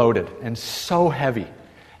overloaded and so heavy.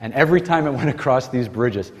 And every time it went across these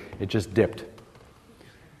bridges, it just dipped.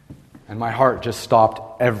 And my heart just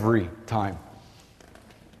stopped every time.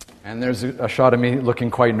 And there's a shot of me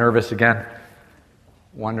looking quite nervous again,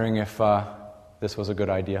 wondering if this was a good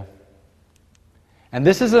idea. And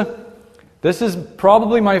this is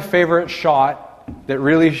probably my favorite shot that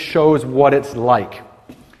really shows what it's like.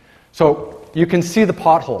 So you can see the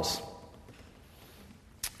potholes.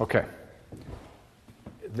 Okay.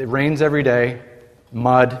 It rains every day,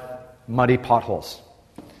 muddy potholes.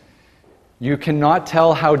 You cannot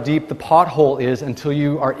tell how deep the pothole is until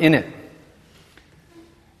you are in it.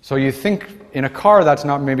 So you think in a car that's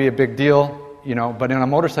not maybe a big deal, but in a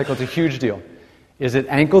motorcycle it's a huge deal. Is it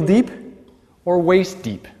ankle deep or waist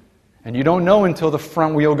deep? And you don't know until the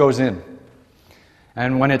front wheel goes in.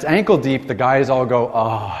 And when it's ankle deep, the guys all go,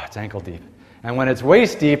 oh, it's ankle deep. And when it's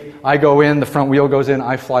waist deep, I go in, the front wheel goes in,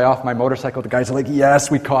 I fly off my motorcycle, the guys are like, yes,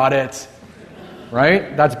 we caught it.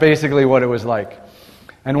 Right? That's basically what it was like.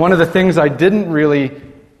 And one of the things I didn't really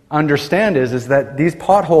understand is that these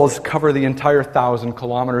potholes cover the entire 1,000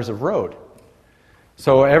 kilometers of road.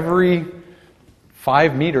 So every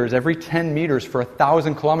 5 meters, every 10 meters for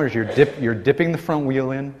 1,000 kilometers, you're dipping the front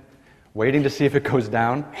wheel in, waiting to see if it goes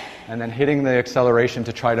down, and then hitting the acceleration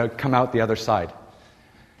to try to come out the other side.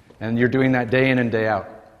 And you're doing that day in and day out.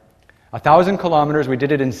 1,000 kilometers, we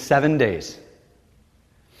did it in 7 days.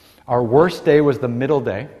 Our worst day was the middle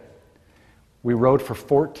day. We rode for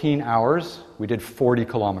 14 hours. We did 40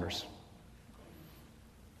 kilometers.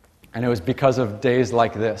 And it was because of days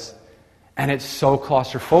like this. And it's so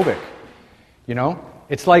claustrophobic.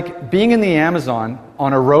 It's like being in the Amazon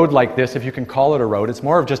on a road like this, if you can call it a road, it's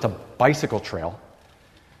more of just a bicycle trail,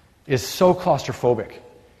 is so claustrophobic.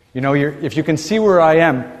 If you can see where I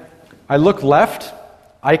am, I look left,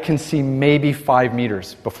 I can see maybe 5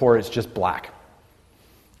 meters before it's just black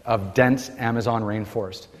of dense Amazon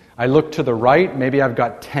rainforest. I look to the right, maybe I've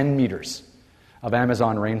got 10 meters of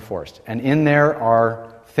Amazon rainforest. And in there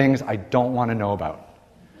are things I don't want to know about.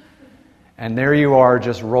 And there you are,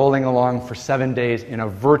 just rolling along for 7 days in a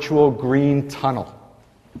virtual green tunnel.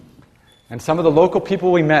 And some of the local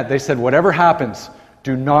people we met, they said, whatever happens,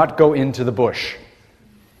 do not go into the bush.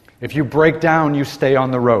 If you break down, you stay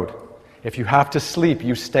on the road. If you have to sleep,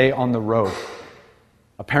 you stay on the road.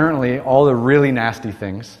 Apparently, all the really nasty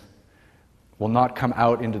things will not come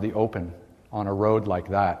out into the open on a road like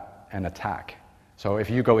that and attack. So if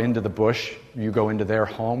you go into the bush, you go into their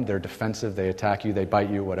home, they're defensive, they attack you, they bite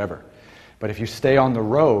you, whatever. But if you stay on the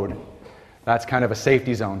road, that's kind of a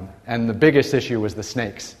safety zone. And the biggest issue was the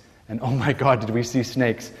snakes. And oh my God, did we see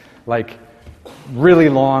snakes, like really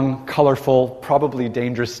long, colorful, probably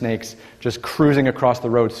dangerous snakes just cruising across the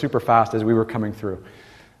road super fast as we were coming through.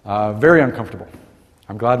 Very uncomfortable.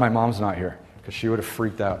 I'm glad my mom's not here because she would have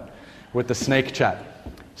freaked out with the snake chat.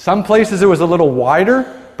 Some places it was a little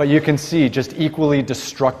wider, but you can see just equally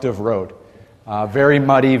destructive road. Very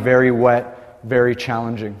muddy, very wet, very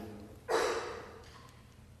challenging.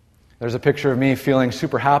 There's a picture of me feeling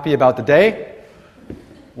super happy about the day,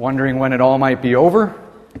 wondering when it all might be over.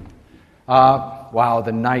 Wow,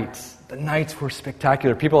 the nights. The nights were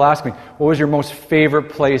spectacular. People ask me, what was your most favorite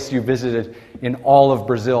place you visited in all of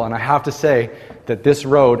Brazil? And I have to say that this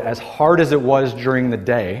road, as hard as it was during the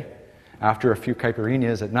day, after a few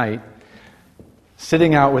caipirinhas at night,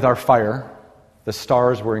 sitting out with our fire, the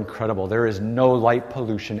stars were incredible. There is no light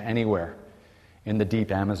pollution anywhere in the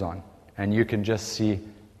deep Amazon. And you can just see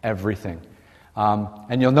everything.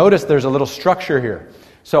 And you'll notice there's a little structure here.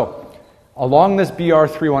 So, along this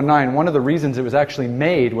BR-319, one of the reasons it was actually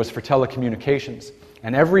made was for telecommunications.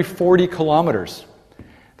 And every 40 kilometers,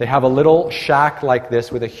 they have a little shack like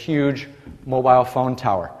this with a huge mobile phone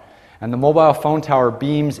tower. And the mobile phone tower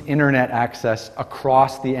beams internet access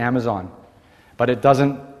across the Amazon. But it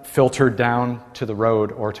doesn't filter down to the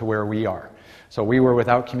road or to where we are. So we were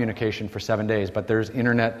without communication for 7 days, but there's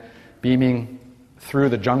internet beaming through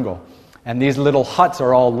the jungle. And these little huts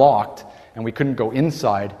are all locked, and we couldn't go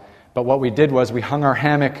inside. But what we did was we hung our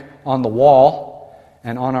hammock on the wall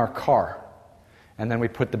and on our car. And then we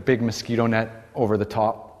put the big mosquito net over the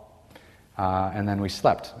top, and then we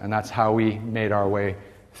slept. And that's how we made our way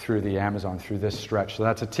through the Amazon, through this stretch. So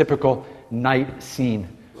that's a typical night scene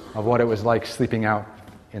of what it was like sleeping out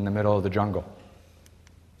in the middle of the jungle.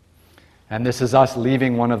 And this is us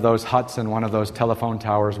leaving one of those huts and one of those telephone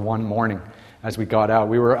towers one morning as we got out.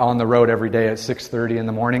 We were on the road every day at 6:30 in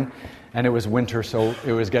the morning, and it was winter, so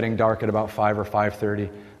it was getting dark at about 5 or 5:30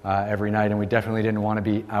 every night, and we definitely didn't want to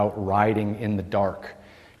be out riding in the dark,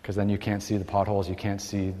 because then you can't see the potholes, you can't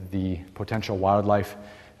see the potential wildlife.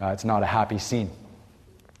 It's not a happy scene.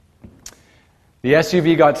 The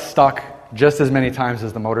SUV got stuck just as many times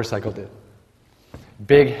as the motorcycle did.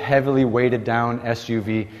 Big, heavily weighted down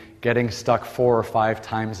SUV getting stuck 4 or 5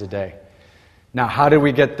 times a day. Now, how did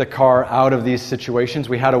we get the car out of these situations?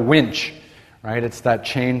 We had a winch, right? It's that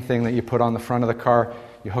chain thing that you put on the front of the car,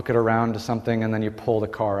 you hook it around to something, and then you pull the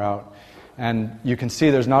car out. And you can see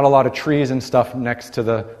there's not a lot of trees and stuff next to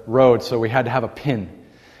the road, so we had to have a pin.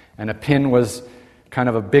 And a pin was kind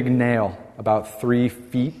of a big nail, about 3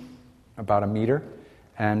 feet, about a meter.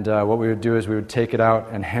 And what we would do is we would take it out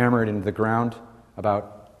and hammer it into the ground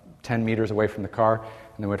about 10 meters away from the car,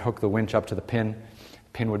 and then we'd hook the winch up to the pin. The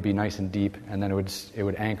pin would be nice and deep, and then it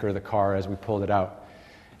would anchor the car as we pulled it out.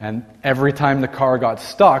 And every time the car got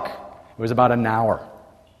stuck, it was about an hour.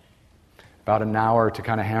 About an hour to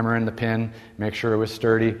kind of hammer in the pin, make sure it was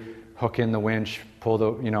sturdy, hook in the winch, pull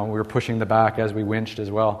the, we were pushing the back as we winched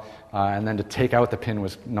as well. And then to take out the pin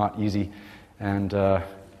was not easy. And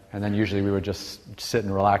then usually we would just sit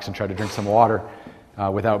and relax and try to drink some water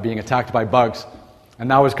without being attacked by bugs. And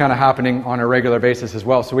that was kind of happening on a regular basis as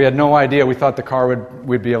well. So we had no idea. We thought the car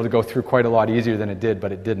would be able to go through quite a lot easier than it did,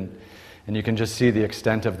 but it didn't. And you can just see the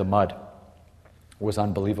extent of the mud. It was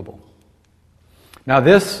unbelievable. Now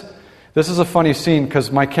this is a funny scene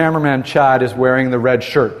because my cameraman Chad is wearing the red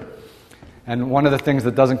shirt. And one of the things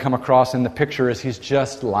that doesn't come across in the picture is he's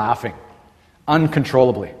just laughing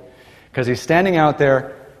uncontrollably. Because he's standing out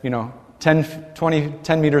there,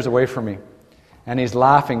 10 meters away from me. And he's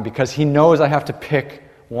laughing because he knows I have to pick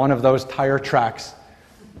one of those tire tracks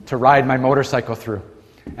to ride my motorcycle through.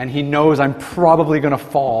 And he knows I'm probably going to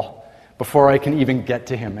fall before I can even get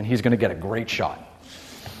to him. And he's going to get a great shot.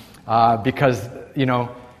 Because,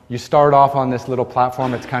 you start off on this little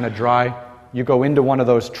platform, it's kind of dry. You go into one of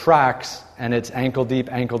those tracks, and it's ankle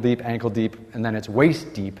deep, ankle deep, ankle deep, and then it's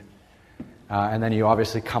waist deep. And then you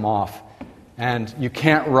obviously come off. And you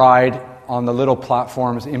can't ride on the little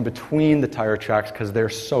platforms in between the tire tracks because they're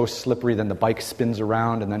so slippery. Then the bike spins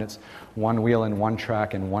around, and then it's one wheel in one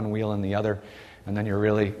track and one wheel in the other. and then you're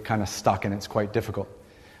really kind of stuck and it's quite difficult.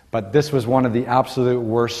 But this was one of the absolute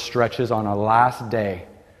worst stretches on our last day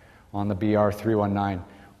on the BR 319,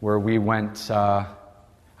 where we went,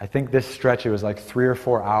 I think this stretch, it was like 3 or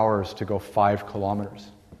 4 hours to go 5 kilometers.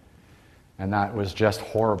 And that was just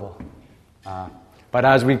horrible. But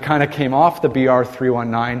as we kind of came off the BR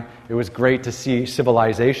 319, it was great to see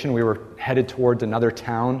civilization. We were headed towards another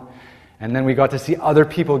town. And then we got to see other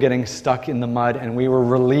people getting stuck in the mud, and we were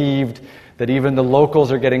relieved that even the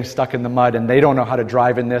locals are getting stuck in the mud, and they don't know how to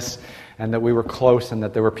drive in this, and that we were close, and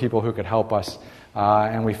that there were people who could help us.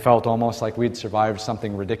 And we felt almost like we'd survived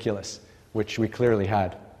something ridiculous, which we clearly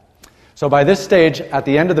had. So by this stage, at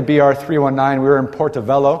the end of the BR 319, we were in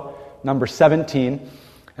Portobello, number 17,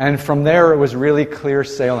 and from there it was really clear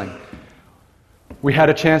sailing. We had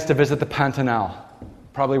a chance to visit the Continental,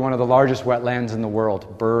 probably one of the largest wetlands in the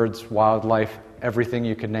world. Birds, wildlife, everything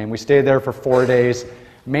you could name. We stayed there for 4 days,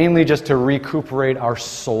 mainly just to recuperate our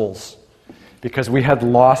souls, because we had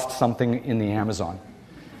lost something in the Amazon.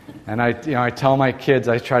 And I tell my kids,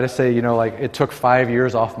 I try to say, like it took 5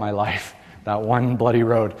 years off my life, that one bloody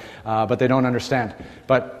road, but they don't understand.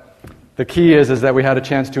 But the key is that we had a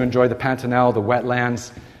chance to enjoy the Pantanal, the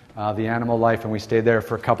wetlands, the animal life, and we stayed there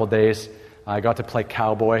for a couple days. I got to play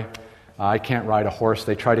cowboy. I can't ride a horse.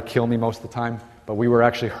 They try to kill me most of the time, but we were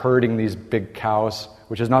actually herding these big cows,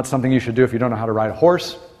 which is not something you should do if you don't know how to ride a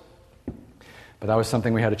horse. But that was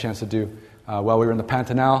something we had a chance to do while we were in the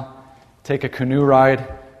Pantanal. Take a canoe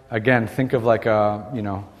ride. Again, think of like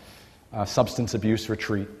a substance abuse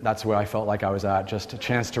retreat. That's where I felt like I was at. Just a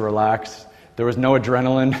chance to relax. There was no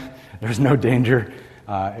adrenaline. There was no danger.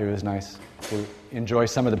 It was nice to enjoy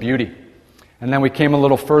some of the beauty. And then we came a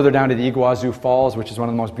little further down to the Iguazu Falls, which is one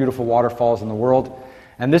of the most beautiful waterfalls in the world.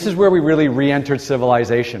 And this is where we really re-entered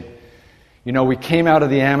civilization. We came out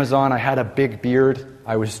of the Amazon. I had a big beard.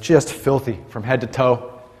 I was just filthy from head to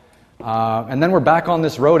toe. And then we're back on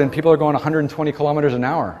this road, and people are going 120 kilometers an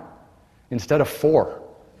hour instead of 4.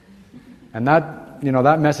 And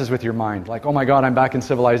that messes with your mind. Like, oh my God, I'm back in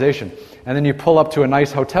civilization. And then you pull up to a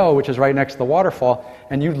nice hotel, which is right next to the waterfall,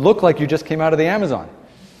 and you look like you just came out of the Amazon.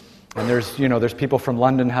 And there's people from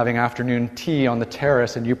London having afternoon tea on the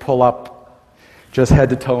terrace, and you pull up just head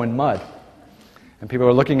to toe in mud. And people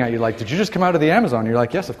are looking at you like, did you just come out of the Amazon? And you're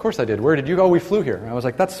like, yes, of course I did. Where did you go? We flew here. And I was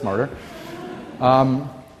like, that's smarter.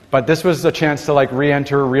 But this was a chance to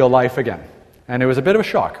re-enter real life again. And it was a bit of a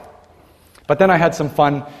shock. But then I had some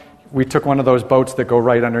fun. We took one of those boats that go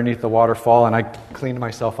right underneath the waterfall, and I cleaned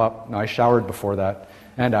myself up. No, I showered before that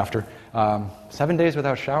and after. 7 days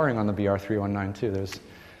without showering on the BR 319 too. It was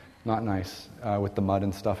not nice with the mud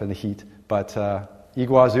and stuff and the heat. But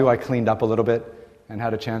Iguazu, I cleaned up a little bit and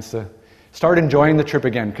had a chance to start enjoying the trip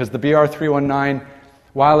again, because the BR 319,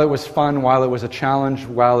 while it was fun, while it was a challenge,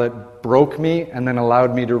 while it broke me and then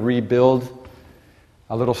allowed me to rebuild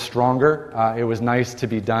a little stronger, it was nice to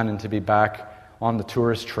be done and to be back on the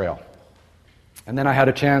tourist trail. And then I had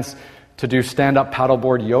a chance to do stand-up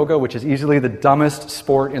paddleboard yoga, which is easily the dumbest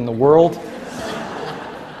sport in the world.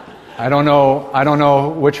 I don't know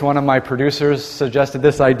which one of my producers suggested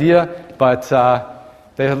this idea, but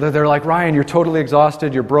they're like, Ryan, you're totally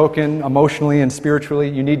exhausted, you're broken emotionally and spiritually,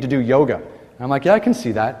 you need to do yoga. And I'm like, yeah, I can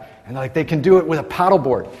see that. And they're like, they can do it with a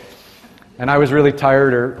paddleboard. And I was really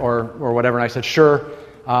tired or whatever, and I said, sure.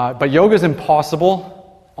 But yoga's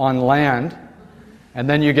impossible on land, and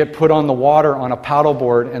then you get put on the water on a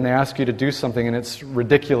paddleboard, and they ask you to do something, and it's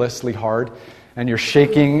ridiculously hard, and you're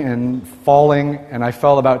shaking and falling, and I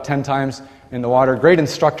fell about 10 times in the water. Great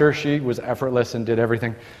instructor, she was effortless and did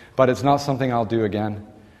everything, but it's not something I'll do again,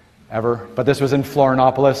 ever. But this was in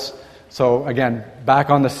Florianopolis, so again, back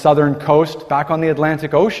on the southern coast, back on the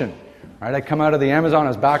Atlantic Ocean. Right? I come out of the Amazon, I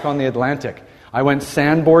was back on the Atlantic. I went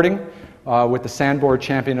sandboarding with the sandboard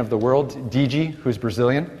champion of the world, DG, who's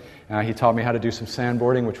Brazilian. He taught me how to do some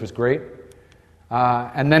sandboarding, which was great.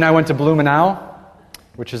 And then I went to Blumenau,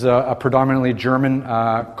 which is a predominantly German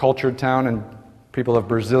cultured town, and people of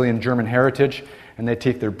Brazilian German heritage, and they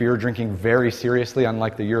take their beer drinking very seriously,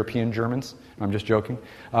 unlike the European Germans. I'm just joking.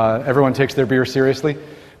 Everyone takes their beer seriously,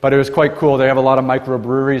 but it was quite cool. They have a lot of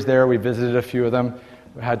microbreweries there. We visited a few of them.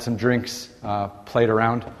 We had some drinks, played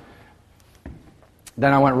around.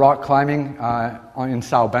 Then I went rock climbing in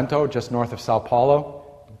Sao Bento, just north of Sao Paulo.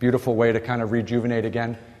 Beautiful way to kind of rejuvenate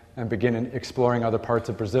again and begin exploring other parts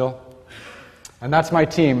of Brazil. And that's my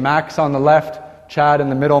team. Max on the left, Chad in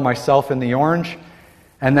the middle, myself in the orange.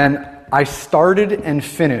 And then I started and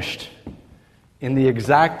finished in the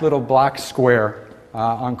exact little black square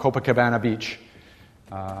on Copacabana Beach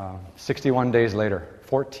 61 days later,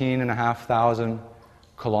 14,500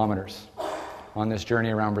 kilometers on this journey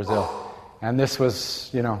around Brazil. And this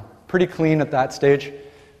was, pretty clean at that stage,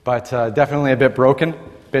 but definitely a bit broken,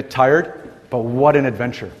 a bit tired. But what an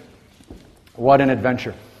adventure. What an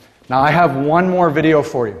adventure. Now, I have one more video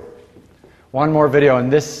for you. One more video,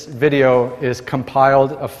 and this video is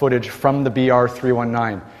compiled of footage from the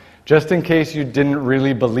BR-319. Just in case you didn't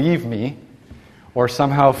really believe me or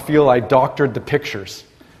somehow feel I doctored the pictures,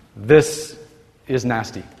 this is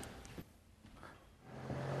nasty.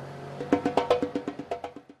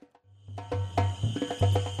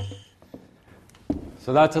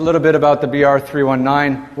 So that's a little bit about the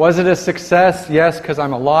BR-319. Was it a success? Yes, because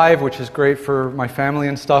I'm alive, which is great for my family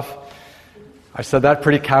and stuff. I said that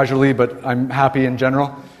pretty casually, but I'm happy in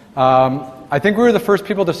general. I think we were the first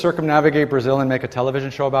people to circumnavigate Brazil and make a television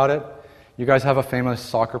show about it. You guys have a famous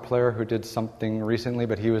soccer player who did something recently,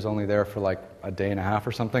 but he was only there for like a day and a half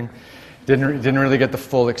or something. Didn't really get the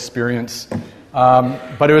full experience.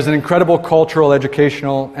 But it was an incredible cultural,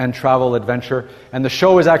 educational, and travel adventure. And the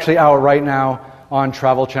show is actually out right now on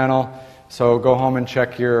Travel Channel. So go home and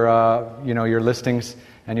check your listings,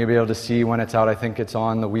 and you'll be able to see when it's out. I think it's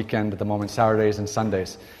on the weekend at the moment, Saturdays and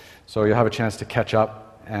Sundays. So you'll have a chance to catch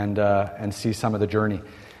up and see some of the journey.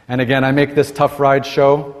 And again, I make this Tough Ride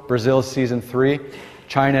show, Brazil Season 3.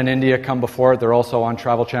 China and India come before it. They're also on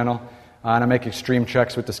Travel Channel. And I make Extreme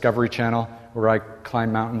Treks with Discovery Channel, where I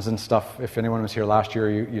climb mountains and stuff. If anyone was here last year,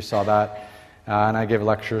 you saw that. And I give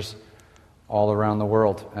lectures all around the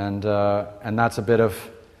world. And that's a bit of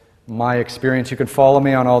my experience. You can follow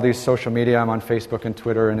me on all these social media. I'm on Facebook and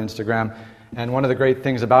Twitter and Instagram. And one of the great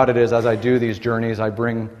things about it is, as I do these journeys, I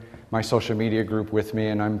bring my social media group with me,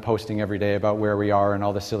 and I'm posting every day about where we are and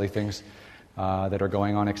all the silly things that are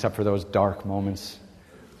going on, except for those dark moments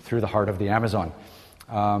through the heart of the Amazon.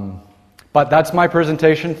 But that's my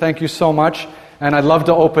presentation. Thank you so much. And I'd love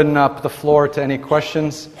to open up the floor to any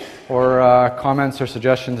questions or comments or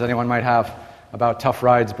suggestions anyone might have about Tough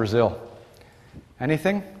Rides Brazil.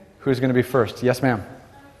 Anything? Who's going to be first? Yes, ma'am.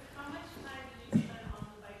 How much time do you spend on the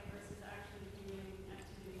bike versus actually doing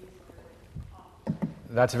activities or off?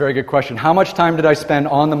 That's a very good question. How much time did I spend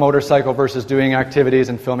on the motorcycle versus doing activities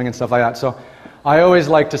and filming and stuff like that? So I always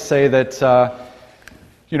like to say that,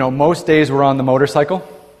 most days we're on the motorcycle,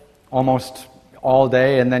 almost all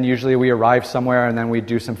day, and then usually we arrive somewhere and then we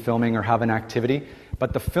do some filming or have an activity.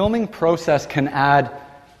 But the filming process can add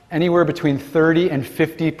anywhere between 30 and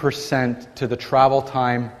 50% to the travel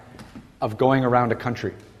time of going around a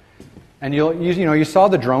country. And you saw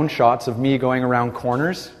the drone shots of me going around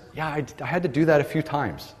corners. Yeah, I had to do that a few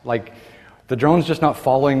times. Like, the drone's just not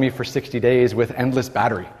following me for 60 days with endless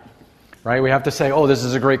battery, right? We have to say, oh, this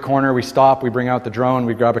is a great corner. We stop, we bring out the drone,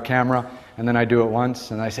 we grab a camera, and then I do it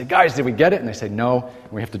once. And I say, guys, did we get it? And they say, no.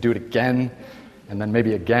 And we have to do it again, and then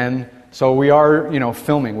maybe again. So we are,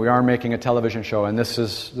 filming. We are making a television show, and this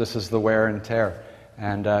is the wear and tear.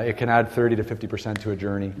 And it can add 30 to 50% to a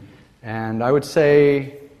journey. And I would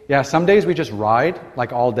say, some days we just ride,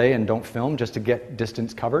 like all day, and don't film just to get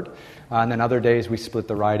distance covered. And then other days we split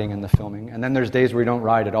the riding and the filming. And then there's days where we don't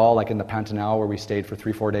ride at all, like in the Pantanal, where we stayed for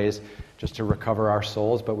 3-4 days just to recover our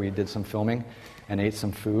souls, but we did some filming and ate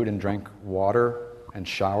some food and drank water and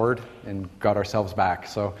showered and got ourselves back.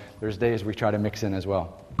 So there's days we try to mix in as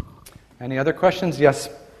well. Any other questions? Yes?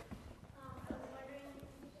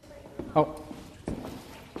 Oh.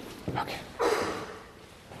 Okay.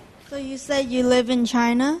 So you said you live in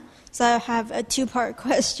China, so I have a two-part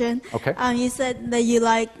question. Okay. You said that you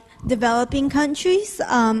like developing countries,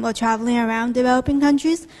 or traveling around developing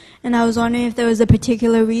countries, and I was wondering if there was a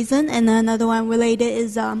particular reason. And then another one related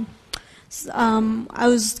is, I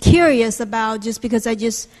was curious about, just because I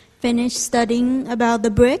just finished studying about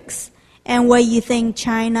the BRICS, and what you think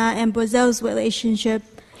China and Brazil's relationship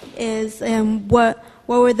is, and what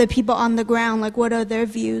were the people on the ground, like what are their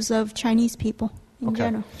views of Chinese people in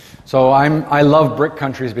general? So I love BRIC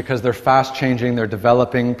countries because they're fast changing, they're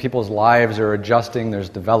developing, people's lives are adjusting, there's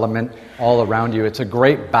development all around you. It's a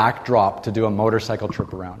great backdrop to do a motorcycle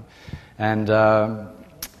trip around. And they're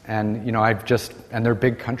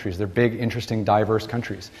big countries, they're big, interesting, diverse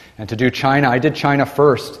countries. And to do China, I did China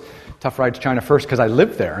first, Tough Ride to China first, because I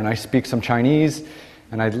lived there and I speak some Chinese,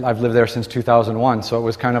 and I've lived there since 2001, so it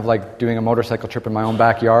was kind of like doing a motorcycle trip in my own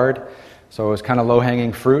backyard. So it was kind of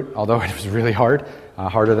low-hanging fruit, although it was really hard,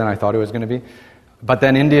 harder than I thought it was going to be. But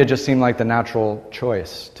then India just seemed like the natural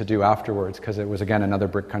choice to do afterwards, because it was, again, another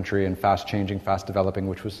BRIC country and fast-changing, fast-developing,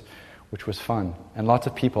 which was fun. And lots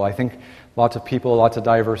of people, I think lots of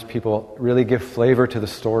diverse people really give flavor to the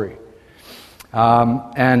story.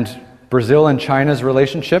 And Brazil and China's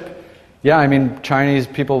relationship, Chinese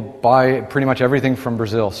people buy pretty much everything from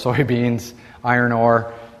Brazil. Soybeans, iron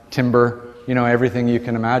ore, timber, everything you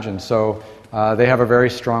can imagine. So they have a very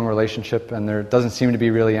strong relationship, and there doesn't seem to be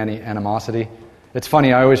really any animosity. It's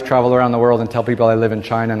funny, I always travel around the world and tell people I live in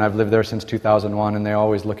China, and I've lived there since 2001, and they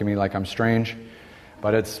always look at me like I'm strange.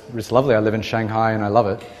 But it's lovely. I live in Shanghai, and I love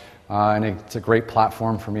it. And it's a great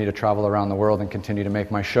platform for me to travel around the world and continue to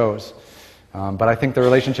make my shows. But I think the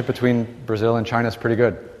relationship between Brazil and China is pretty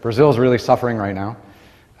good. Brazil's really suffering right now,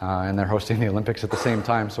 and they're hosting the Olympics at the same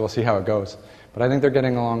time, so we'll see how it goes. But I think they're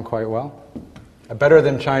getting along quite well. Better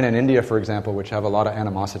than China and India, for example, which have a lot of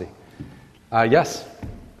animosity. Yes?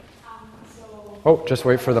 Oh, just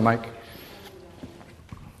wait for the mic.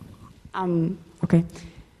 Okay.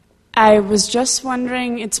 I was just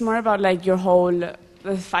wondering, it's more about like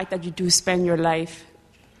the fact that you do spend your life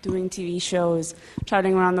doing TV shows,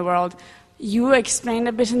 traveling around the world. You explained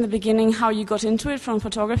a bit in the beginning how you got into it from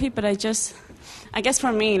photography, but I guess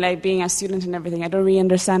for me, like being a student and everything, I don't really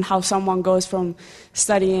understand how someone goes from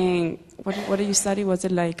studying, what do you study? Was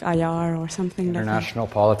it like IR or something? International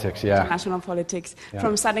politics, yeah. International politics. Yeah.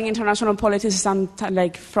 From studying international politics,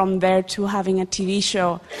 like from there to having a TV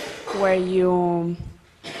show where you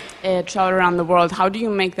travel around the world. How do you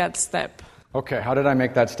make that step? Okay, how did I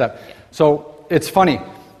make that step? So it's funny.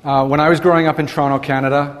 When I was growing up in Toronto,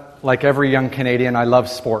 Canada, like every young Canadian, I loved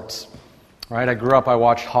sports. Right? I grew up, I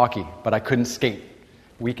watched hockey, but I couldn't skate.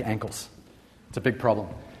 Weak ankles. It's a big problem.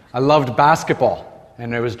 I loved basketball,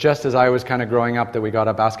 and it was just as I was kind of growing up that we got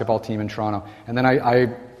a basketball team in Toronto. And then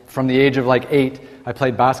I from the age of like 8, I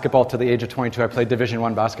played basketball to the age of 22. I played Division I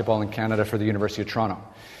basketball in Canada for the University of Toronto.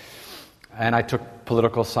 And I took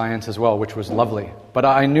political science as well, which was lovely. But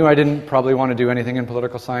I knew I didn't probably want to do anything in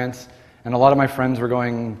political science. And a lot of my friends were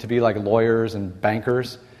going to be like lawyers and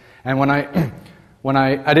bankers. And when I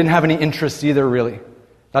didn't have any interests either, really.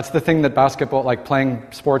 That's the thing that basketball, like playing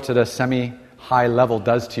sports at a semi-high level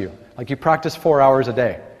does to you. Like you practice 4 hours a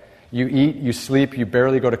day. You eat, you sleep, you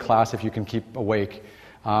barely go to class if you can keep awake.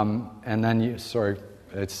 And then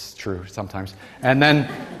it's true sometimes. And then,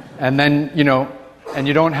 and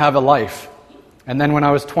you don't have a life. And then when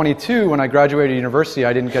I was 22, when I graduated university,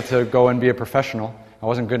 I didn't get to go and be a professional. I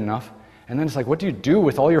wasn't good enough. And then it's like, what do you do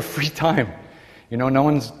with all your free time? No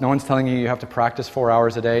one's telling you have to practice 4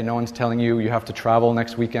 hours a day. No one's telling you have to travel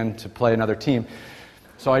next weekend to play another team.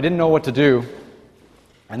 So I didn't know what to do.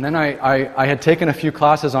 And then I had taken a few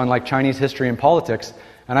classes on like Chinese history and politics,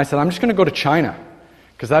 and I said, I'm just going to go to China,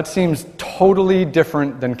 because that seems totally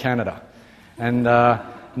different than Canada. And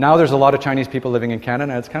now there's a lot of Chinese people living in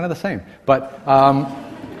Canada, and it's kind of the same. But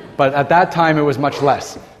at that time, it was much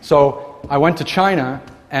less. So I went to China,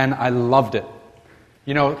 and I loved it.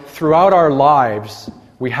 Throughout our lives,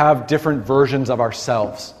 we have different versions of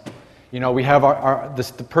ourselves. We have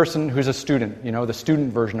the person who's a student, the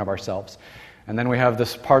student version of ourselves. And then we have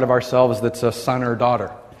this part of ourselves that's a son or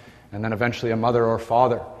daughter. And then eventually a mother or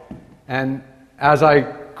father. And as I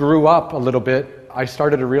grew up a little bit, I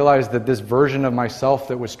started to realize that this version of myself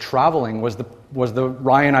that was traveling was the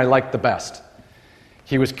Ryan I liked the best.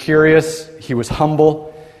 He was curious, he was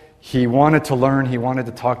humble, he wanted to learn, he wanted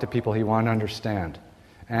to talk to people, he wanted to understand.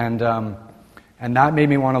 And that made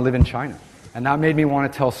me want to live in China. And that made me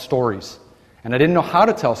want to tell stories. And I didn't know how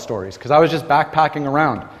to tell stories because I was just backpacking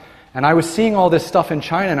around. And I was seeing all this stuff in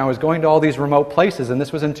China, and I was going to all these remote places, and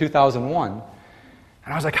this was in 2001. And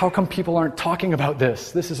I was like, how come people aren't talking about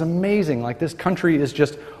this? This is amazing. Like, this country is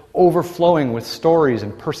just overflowing with stories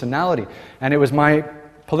and personality. And it was my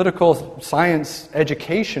political science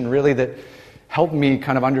education, really, that helped me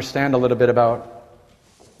kind of understand a little bit about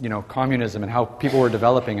communism and how people were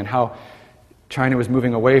developing and how China was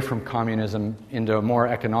moving away from communism into a more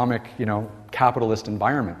economic, capitalist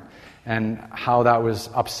environment, and how that was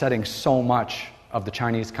upsetting so much of the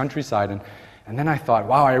Chinese countryside. And then I thought,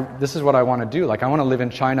 wow, this is what I want to do. Like, I want to live in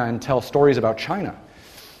China and tell stories about China.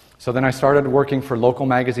 So then I started working for local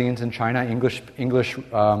magazines in China, English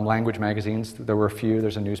language magazines. There were a few.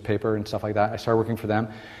 There's a newspaper and stuff like that. I started working for them.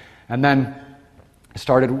 And then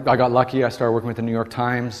I got lucky. I started working with the New York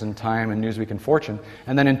Times and Time and Newsweek and Fortune.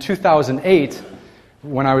 And then in 2008,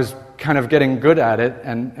 when I was kind of getting good at it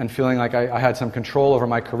and feeling like I had some control over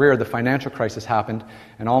my career, the financial crisis happened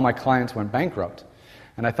and all my clients went bankrupt.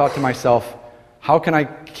 And I thought to myself, how can I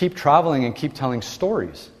keep traveling and keep telling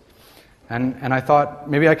stories? And I thought,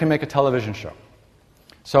 maybe I can make a television show.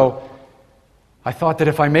 So I thought that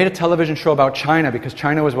if I made a television show about China, because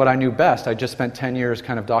China was what I knew best, I just spent 10 years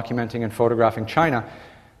kind of documenting and photographing China,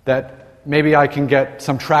 that maybe I can get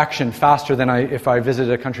some traction faster than if I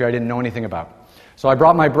visited a country I didn't know anything about. So I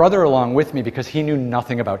brought my brother along with me because he knew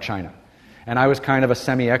nothing about China. And I was kind of a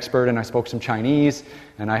semi-expert, and I spoke some Chinese,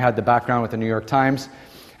 and I had the background with the New York Times.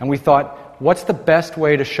 And we thought, what's the best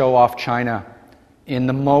way to show off China in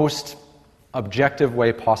the most objective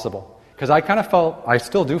way possible? Because I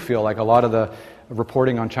still do feel like a lot of the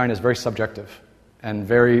reporting on China is very subjective and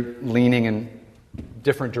very leaning in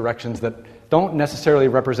different directions that don't necessarily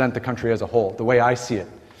represent the country as a whole, the way I see it.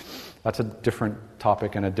 That's a different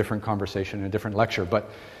topic and a different conversation and a different lecture. But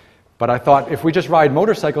I thought if we just ride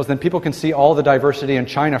motorcycles, then people can see all the diversity in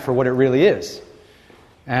China for what it really is.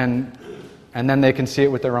 And then they can see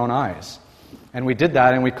it with their own eyes. And we did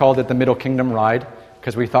that, and we called it the Middle Kingdom Ride,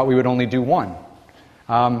 because we thought we would only do one.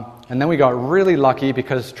 And then we got really lucky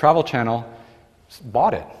because Travel Channel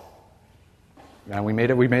bought it. And we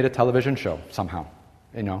made a television show somehow.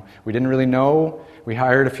 You know, we didn't really know. We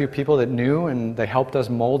hired a few people that knew, and they helped us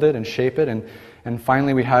mold it and shape it. And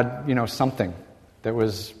finally we had, something that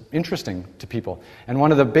was interesting to people. And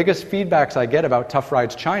one of the biggest feedbacks I get about Tough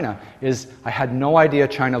Rides China is I had no idea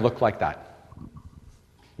China looked like that.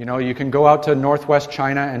 You can go out to northwest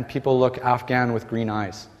China and people look Afghan with green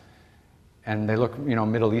eyes. And they look,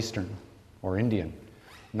 Middle Eastern or Indian.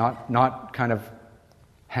 Not kind of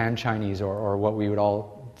Han Chinese or what we would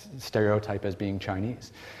all stereotype as being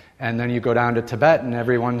Chinese. And then you go down to Tibet and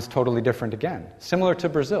everyone's totally different again. Similar to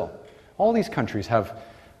Brazil. All these countries have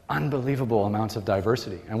unbelievable amounts of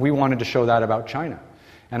diversity. And we wanted to show that about China.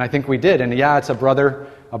 And I think we did. And yeah, it's a brother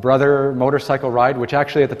motorcycle ride, which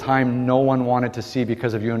actually at the time no one wanted to see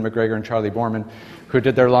because of Ewan McGregor and Charlie Borman, who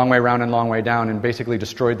did their long way round and long way down and basically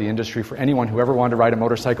destroyed the industry for anyone who ever wanted to ride a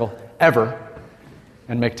motorcycle ever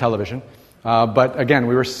and make television. But again,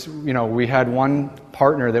 we had one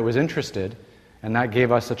partner that was interested, and that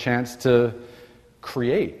gave us a chance to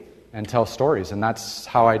create and tell stories. And that's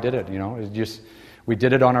how I did it. We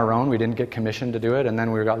did it on our own. We didn't get commissioned to do it, and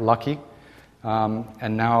then we got lucky.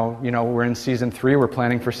 And now, we're in season 3. We're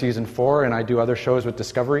planning for season 4, and I do other shows with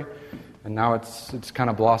Discovery. And now it's kind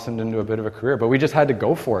of blossomed into a bit of a career. But we just had to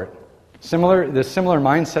go for it. Similar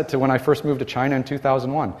mindset to when I first moved to China in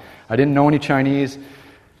 2001. I didn't know any Chinese.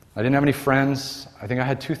 I didn't have any friends. I think I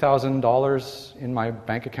had $2,000 in my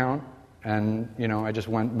bank account. And, I just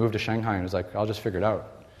moved to Shanghai and was like, I'll just figure it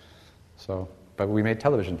out. But we made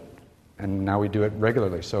television. And now we do it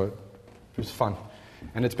regularly. So it was fun.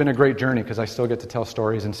 And it's been a great journey because I still get to tell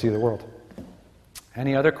stories and see the world.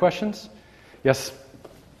 Any other questions? Yes?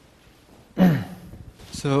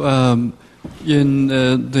 So, in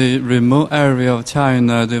the remote area of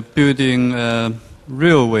China, they're building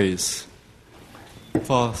railways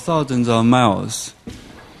for thousands of miles.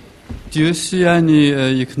 Do you see any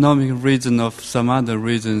economic reason of some other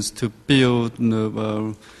reasons to build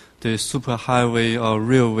the superhighway or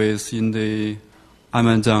railways in the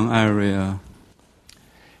Amazon area?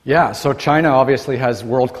 Yeah, so China obviously has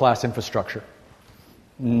world-class infrastructure.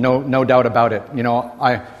 No doubt about it.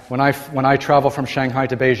 When I travel from Shanghai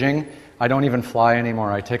to Beijing, I don't even fly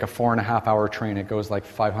anymore. I take a 4.5-hour train. It goes like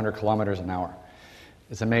 500 kilometers an hour.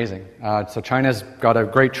 It's amazing. So China's got a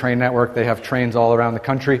great train network. They have trains all around the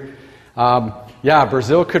country.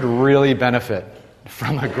 Brazil could really benefit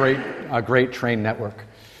from a great train network.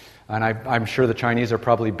 And I'm sure the Chinese are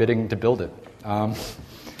probably bidding to build it.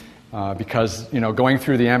 Because, going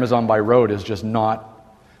through the Amazon by road is just not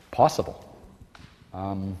possible.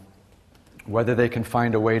 Whether they can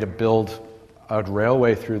find a way to build a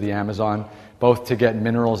railway through the Amazon, both to get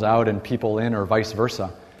minerals out and people in, or vice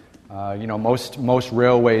versa. Most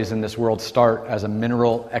railways in this world start as a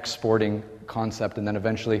mineral exporting concept and then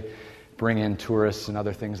eventually bring in tourists and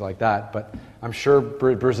other things like that. But I'm sure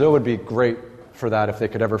Brazil would be great for that if they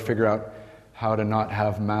could ever figure out how to not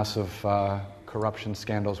have massive corruption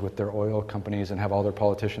scandals with their oil companies and have all their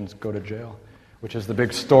politicians go to jail, which is the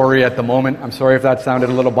big story at the moment. I'm sorry if that sounded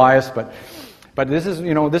a little biased, but this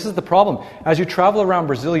is the problem. As you travel around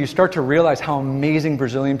Brazil, you start to realize how amazing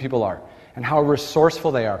Brazilian people are and how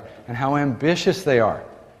resourceful they are and how ambitious they are.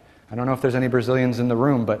 I don't know if there's any Brazilians in the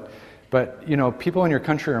room, but people in your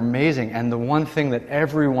country are amazing. And the one thing that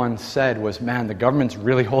everyone said was, man, the government's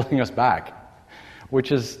really holding us back,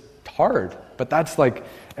 which is hard. But that's like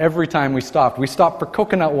every time we stopped for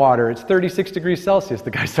coconut water. It's 36 degrees Celsius.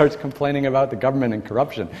 The guy starts complaining about the government and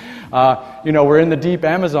corruption. We're in the deep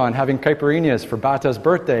Amazon having caipirinhas for Bata's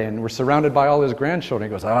birthday, and we're surrounded by all his grandchildren.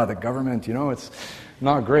 He goes, the government, it's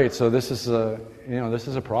not great. So this is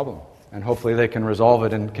a problem. And hopefully they can resolve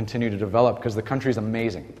it and continue to develop, because the country's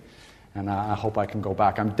amazing. And I hope I can go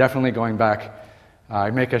back. I'm definitely going back.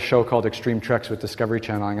 I make a show called Extreme Treks with Discovery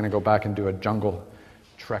Channel. I'm going to go back and do a jungle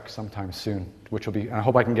trek sometime soon, which will be, and I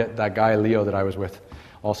hope I can get that guy Leo that I was with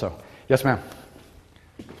also. Yes, ma'am.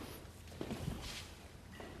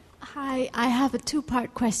 Hi, Hi, I have a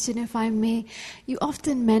two-part question, if I may. You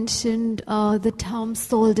often mentioned the term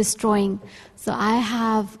soul-destroying. So I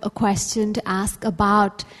have a question to ask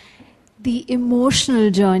about the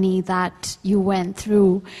emotional journey that you went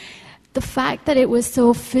through. The fact that it was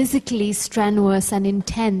so physically strenuous and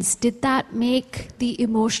intense, did that make the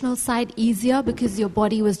emotional side easier because your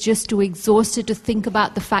body was just too exhausted to think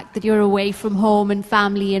about the fact that you're away from home and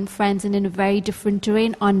family and friends and in a very different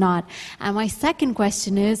terrain, or not? And my second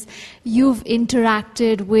question is, you've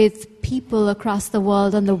interacted with people across the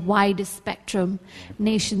world on the widest spectrum,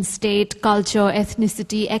 nation state, culture,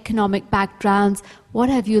 ethnicity, economic backgrounds. What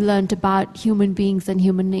have you learned about human beings and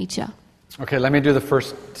human nature? Okay, let me do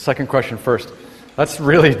the second question first. That's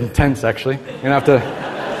really intense, actually. You're gonna have to.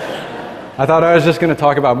 I thought I was just going to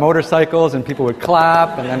talk about motorcycles and people would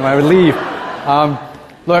clap and then I would leave.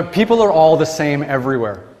 Look, people are all the same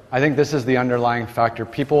everywhere. I think this is the underlying factor.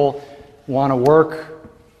 People want to work.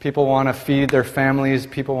 People want to feed their families.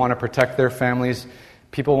 People want to protect their families.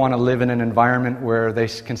 People want to live in an environment where they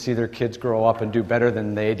can see their kids grow up and do better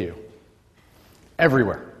than they do.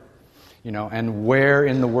 Everywhere. You know, and where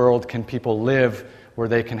in the world can people live where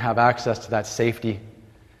they can have access to that safety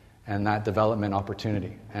and that development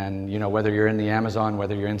opportunity? And, you know, whether you're in the Amazon,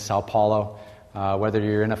 whether you're in Sao Paulo, whether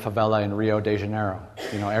you're in a favela in Rio de Janeiro,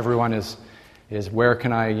 you know, everyone is where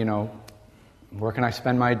can I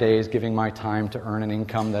spend my days giving my time to earn an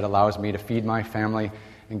income that allows me to feed my family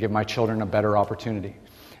and give my children a better opportunity?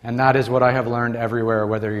 And that is what I have learned everywhere,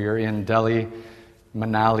 whether you're in Delhi,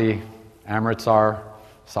 Manali, Amritsar,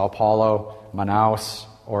 Sao Paulo, Manaus,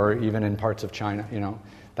 or even in parts of China. You know,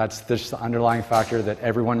 that's the underlying factor that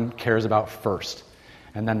everyone cares about first.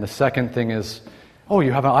 And then the second thing is, oh,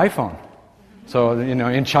 you have an iPhone. So, you know,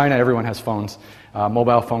 in China, everyone has phones.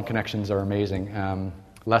 Mobile phone connections are amazing.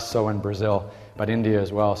 Less so in Brazil, but India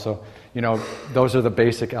as well. So, you know, those are the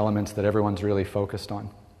basic elements that everyone's really focused on.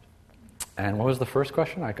 And what was the first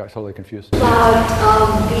question? I got totally confused.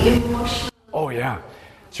 About the emotional... Oh, yeah.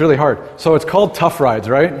 It's really hard. So it's called tough rides,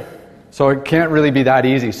 right? So it can't really be that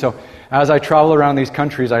easy. So as I travel around these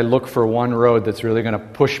countries, I look for one road that's really going to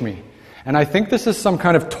push me. And I think this is some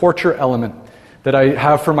kind of torture element that I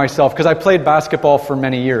have for myself, because I played basketball for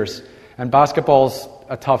many years. And basketball's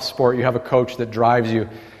a tough sport. You have a coach that drives you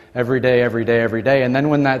every day. And then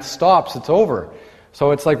when that stops, it's over.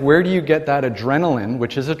 So it's like, where do you get that adrenaline,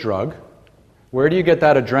 which is a drug? Where do you get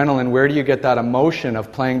that adrenaline? Where do you get that emotion of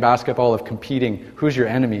playing basketball, of competing? Who's your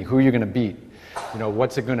enemy? Who are you going to beat? You know,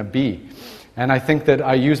 what's it going to be? And I think that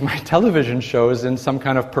I use my television shows in some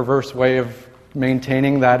kind of perverse way of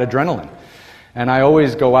maintaining that adrenaline. And I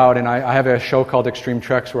always go out, and I have a show called Extreme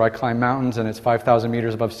Treks where I climb mountains, and it's 5,000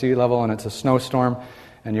 meters above sea level, and it's a snowstorm,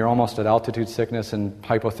 and you're almost at altitude sickness and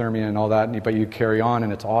hypothermia and all that, but you carry on,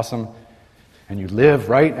 and it's awesome. And you live,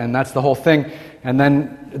 right? And that's the whole thing. And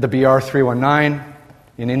then the BR 319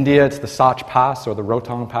 in India, it's the Sach Pass or the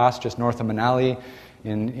Rotong Pass, just north of Manali.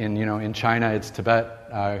 In China, it's Tibet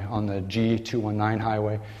on the G219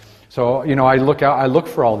 highway. So I look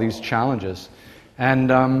for all these challenges, and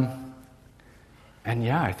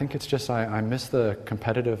yeah, I think it's just I miss the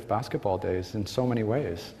competitive basketball days in so many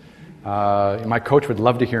ways. My coach would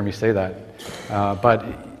love to hear me say that, but.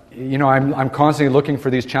 I'm constantly looking for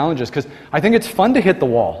these challenges because I think it's fun to hit the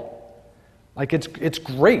wall. Like, it's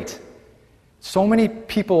great. So many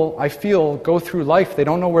people, I feel, go through life, they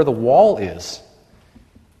don't know where the wall is.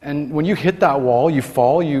 And when you hit that wall, you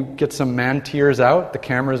fall, you get some man tears out, the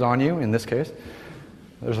camera's on you, in this case.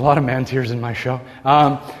 There's a lot of man tears in my show.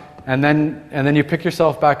 And then you pick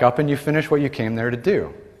yourself back up and you finish what you came there to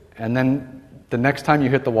do. And then the next time you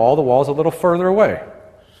hit the wall's a little further away.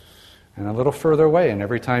 And a little further away, and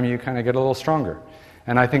every time you kind of get a little stronger.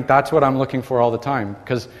 And I think that's what I'm looking for all the time,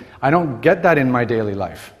 because I don't get that in my daily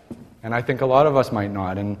life. And I think a lot of us might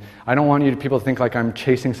not. And I don't want people to think like I'm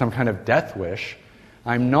chasing some kind of death wish.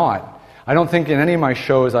 I'm not. I don't think in any of my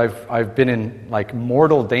shows I've been in like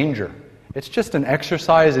mortal danger. It's just an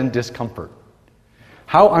exercise in discomfort.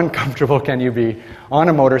 How uncomfortable can you be on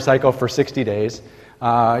a motorcycle for 60 days?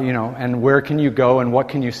 And where can you go, and what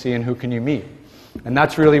can you see, and who can you meet? And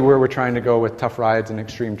that's really where we're trying to go with Tough Rides and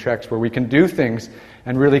Extreme Treks, where we can do things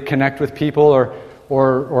and really connect with people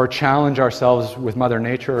or challenge ourselves with Mother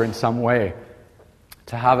Nature in some way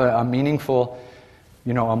to have a meaningful,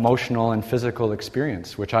 emotional and physical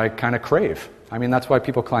experience, which I kind of crave. I mean, that's why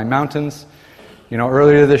people climb mountains.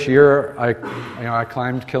 Earlier this year, I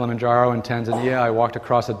climbed Kilimanjaro in Tanzania. I walked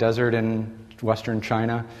across a desert in western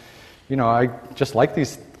China. I just like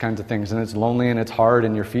these kinds of things, and it's lonely and it's hard,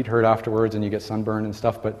 and your feet hurt afterwards, and you get sunburned and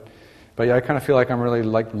stuff. But yeah, I kind of feel like I'm really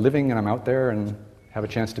like living, and I'm out there, and have a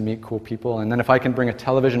chance to meet cool people. And then if I can bring a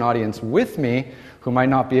television audience with me who might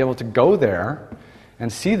not be able to go there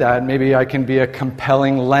and see that, maybe I can be a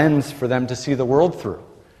compelling lens for them to see the world through.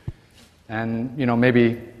 And,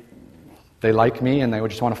 maybe they like me and they would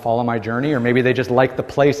just want to follow my journey, or maybe they just like the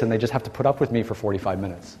place and they just have to put up with me for 45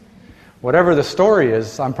 minutes. Whatever the story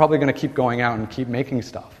is, I'm probably going to keep going out and keep making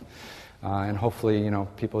stuff. And hopefully,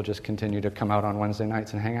 people just continue to come out on Wednesday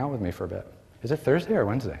nights and hang out with me for a bit. Is it Thursday or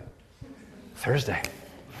Wednesday? Thursday.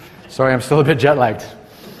 Sorry, I'm still a bit jet-lagged.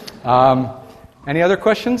 Any other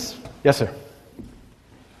questions? Yes, sir.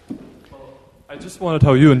 I just wondered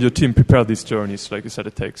how you and your team prepare these journeys. Like you said,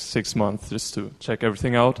 it takes 6 months just to check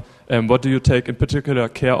everything out. And what do you take in particular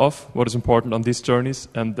care of? What is important on these journeys?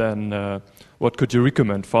 And then what could you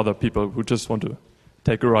recommend for other people who just want to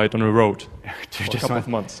take a ride on a road for a couple of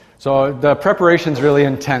months? So the preparation's really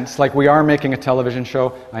intense. Like, we are making a television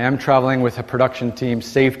show. I am traveling with a production team.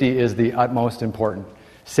 Safety is the utmost important.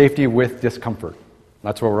 Safety with discomfort.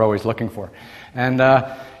 That's what we're always looking for. And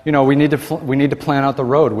we need to plan out the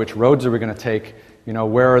road. Which roads are we going to take?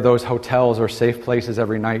 Where are those hotels or safe places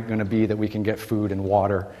every night going to be that we can get food and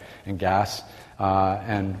water and gas,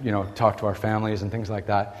 and talk to our families and things like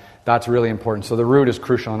that. That's really important. So the route is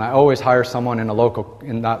crucial, and I always hire someone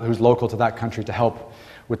who's local to that country to help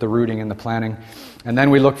with the routing and the planning. And then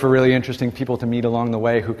we look for really interesting people to meet along the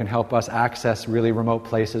way who can help us access really remote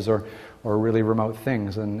places or really remote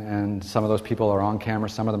things. And some of those people are on camera,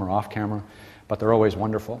 some of them are off camera, but they're always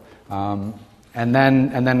wonderful. And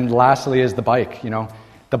then lastly is the bike.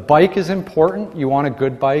 The bike is important. You want a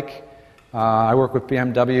good bike. I work with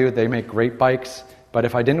BMW. They make great bikes. But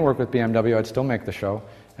if I didn't work with BMW, I'd still make the show.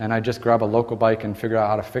 And I'd just grab a local bike and figure out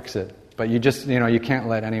how to fix it. But you just, you can't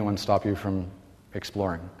let anyone stop you from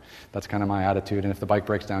exploring. That's kind of my attitude. And if the bike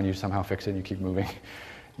breaks down, you somehow fix it and you keep moving.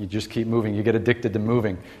 You just keep moving. You get addicted to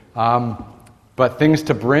moving. But things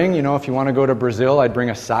to bring, if you want to go to Brazil, I'd bring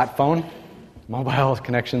a sat phone. Mobile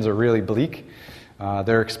connections are really bleak.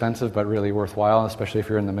 They're expensive, but really worthwhile, especially if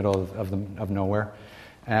you're in the middle of nowhere.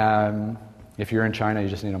 If you're in China, you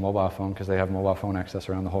just need a mobile phone because they have mobile phone access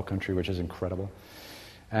around the whole country, which is incredible.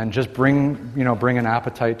 And just bring an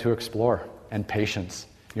appetite to explore and patience.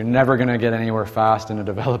 You're never going to get anywhere fast in a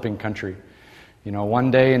developing country.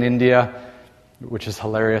 One day in India, which is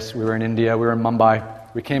hilarious, we were in India, we were in Mumbai.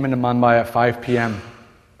 We came into Mumbai at 5 p.m.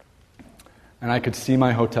 and I could see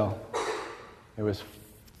my hotel. It was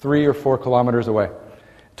 3 or 4 kilometers away.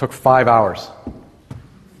 It took 5 hours.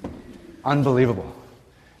 Unbelievable.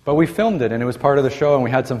 But we filmed it, and it was part of the show, and we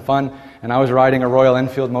had some fun. And I was riding a Royal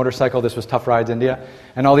Enfield motorcycle. This was Tough Rides India.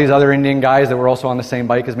 And all these other Indian guys that were also on the same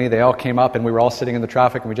bike as me, they all came up, and we were all sitting in the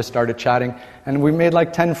traffic, and we just started chatting. And we made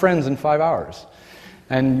like 10 friends in 5 hours.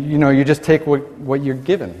 And, you just take what you're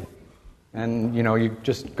given. And, you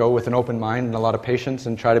just go with an open mind and a lot of patience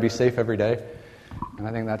and try to be safe every day. And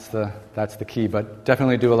I think that's the key. But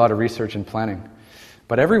definitely do a lot of research and planning.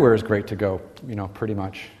 But everywhere is great to go, pretty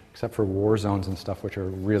much. Except for war zones and stuff, which are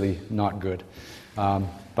really not good.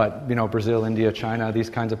 But, Brazil, India, China, these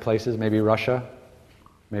kinds of places, maybe Russia,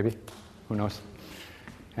 maybe, who knows.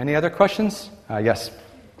 Any other questions? Yes.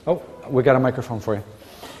 Oh, we got a microphone for you.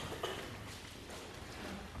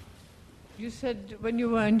 You said when you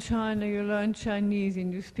were in China, you learned Chinese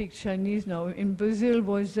and you speak Chinese now. In Brazil,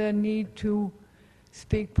 was there need to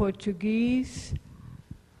speak Portuguese?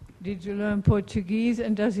 Did you learn Portuguese,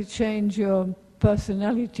 and does it change your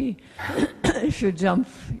personality if you jump,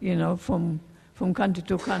 from country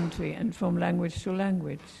to country and from language to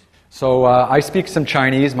language? So I speak some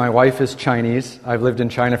Chinese. My wife is Chinese. I've lived in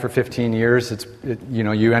China for 15 years.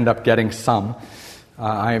 You end up getting some.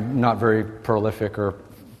 I'm not very prolific or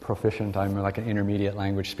proficient. I'm like an intermediate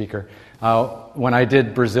language speaker. When I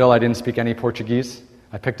did Brazil, I didn't speak any Portuguese.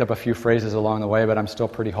 I picked up a few phrases along the way, but I'm still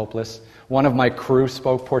pretty hopeless. One of my crew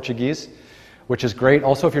spoke Portuguese, which is great.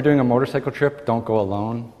 Also, if you're doing a motorcycle trip, don't go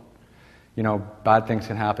alone. Bad things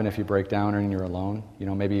can happen if you break down and you're alone.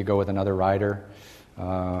 Maybe you go with another rider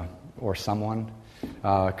or someone,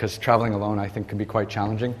 because traveling alone, I think, can be quite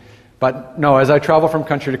challenging. But no, as I travel from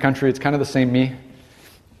country to country, it's kind of the same me.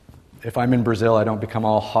 If I'm in Brazil, I don't become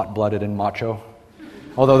all hot-blooded and macho.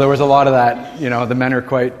 Although there was a lot of that, the men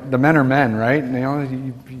are men, right?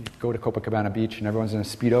 You go to Copacabana Beach and everyone's in a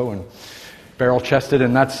Speedo and barrel-chested,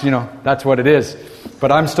 and that's what it is.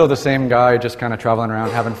 But I'm still the same guy, just kind of traveling around,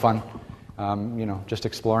 having fun, just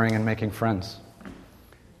exploring and making friends.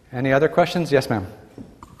 Any other questions? Yes, ma'am.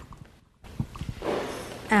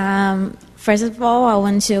 First of all, I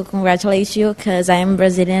want to congratulate you because I am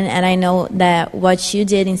Brazilian, and I know that what you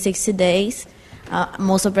did in 60 days,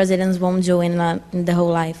 most of Brazilians won't do in the whole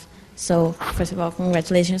life. So first of all,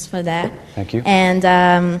 congratulations for that. Thank you. And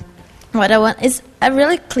what I want is a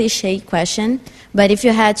really cliche question, but if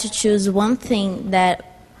you had to choose one thing that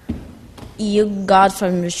you got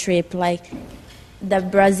from the trip, like that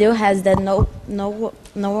Brazil has that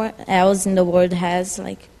nowhere else in the world has,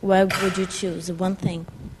 like what would you choose? One thing.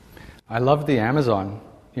 I love the Amazon.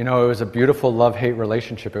 You know, it was a beautiful love-hate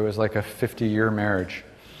relationship. It was like a 50-year marriage.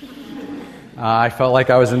 I felt like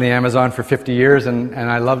I was in the Amazon for 50 years, and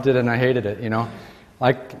I loved it and I hated it, you know.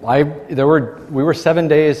 We were 7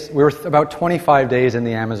 days, we were about 25 days in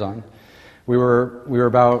the Amazon. We were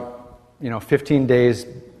about, 15 days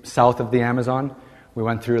south of the Amazon. We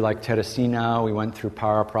went through like Teresina, we went through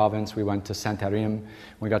Para province, we went to Santarém. When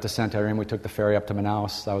we got to Santarém, we took the ferry up to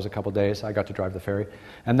Manaus. That was a couple days. I got to drive the ferry.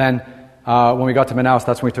 And then when we got to Manaus,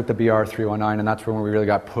 that's when we took the BR 319, and that's when we really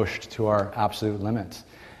got pushed to our absolute limits.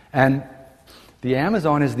 And the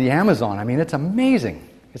Amazon is the Amazon. I mean, it's amazing.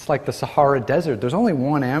 It's like the Sahara Desert. There's only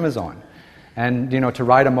one Amazon. And, to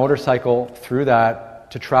ride a motorcycle through that,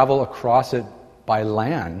 to travel across it by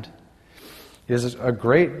land, is a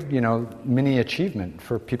great, mini achievement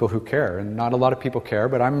for people who care. And not a lot of people care,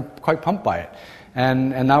 but I'm quite pumped by it.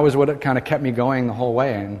 And that was what kind of kept me going the whole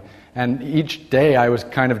way. And each day I was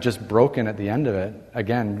kind of just broken at the end of it.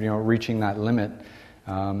 Again, reaching that limit.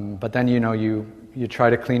 But then, you try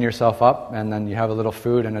to clean yourself up, and then you have a little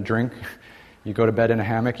food and a drink. You go to bed in a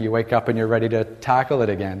hammock, you wake up and you're ready to tackle it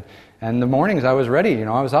again. And the mornings I was ready,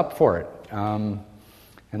 I was up for it.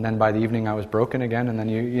 And then by the evening I was broken again, and then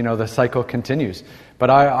the cycle continues. But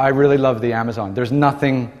I really love the Amazon. There's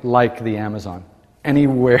nothing like the Amazon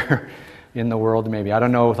anywhere in the world, maybe. I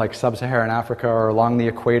don't know, like sub-Saharan Africa or along the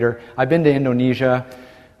equator. I've been to Indonesia.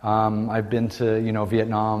 I've been to,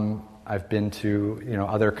 Vietnam. I've been to,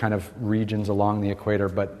 other kind of regions along the equator.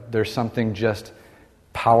 But there's something just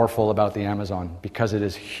powerful about the Amazon because it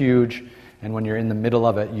is huge. And when you're in the middle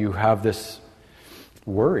of it, you have this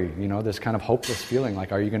worry, this kind of hopeless feeling,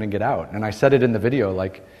 like, are you going to get out? And I said it in the video,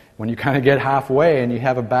 like, when you kind of get halfway and you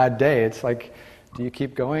have a bad day, it's like, do you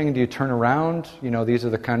keep going? Do you turn around? These are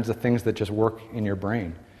the kinds of things that just work in your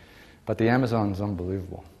brain. But the Amazon is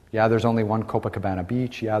unbelievable. Yeah, there's only one Copacabana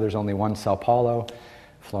beach. Yeah, there's only one Sao Paulo.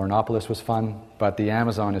 Florianopolis was fun. But the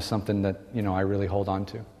Amazon is something that, I really hold on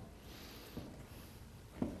to.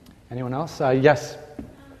 Anyone else? Yes?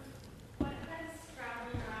 What has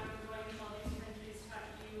traveling around and going to all these countries taught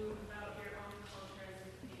you about your own culture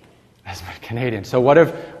as a Canadian? As a Canadian. So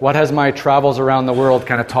what has my travels around the world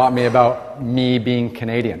kind of taught me about me being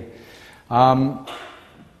Canadian?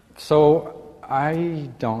 So I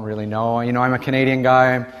don't really know. I'm a Canadian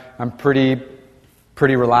guy. I'm pretty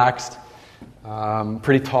relaxed,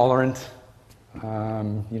 pretty tolerant,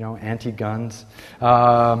 anti-guns.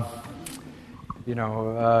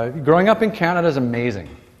 Growing up in Canada is amazing.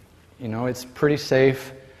 It's pretty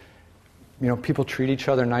safe. People treat each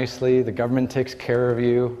other nicely. The government takes care of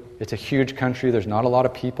you. It's a huge country. There's not a lot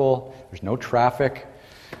of people. There's no traffic.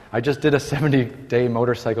 I just did a 70-day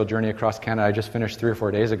motorcycle journey across Canada. I just finished 3 or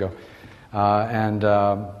 4 days ago. And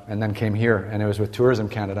then came here, and it was with Tourism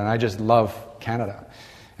Canada. And I just love Canada.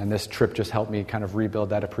 And this trip just helped me kind of rebuild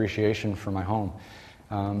that appreciation for my home.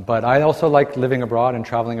 But I also like living abroad and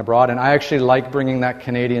traveling abroad, and I actually like bringing that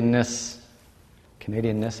Canadianness,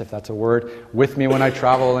 if that's a word, with me when I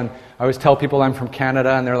travel. And I always tell people I'm from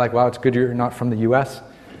Canada, and they're like, wow, it's good you're not from the U.S.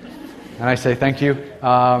 And I say, thank you.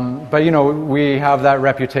 But, we have that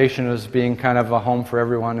reputation as being kind of a home for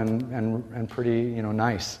everyone and pretty,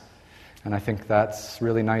 nice. And I think that's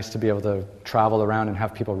really nice to be able to travel around and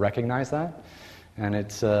have people recognize that. And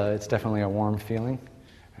it's definitely a warm feeling.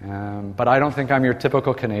 But I don't think I'm your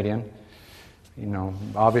typical Canadian.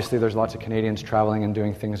 Obviously there's lots of Canadians traveling and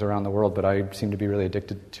doing things around the world, but I seem to be really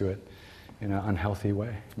addicted to it in an unhealthy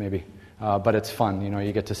way, maybe. But it's fun,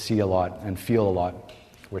 you get to see a lot and feel a lot,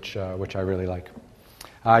 which I really like.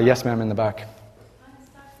 Yes, ma'am, in the back. I'm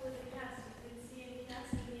stuck with the cats. Did you see any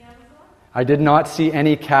cats in the Amazon? I did not see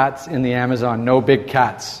any cats in the Amazon. No big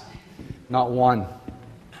cats. Not one.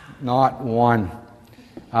 Not one.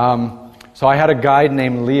 So I had a guide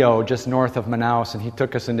named Leo just north of Manaus, and he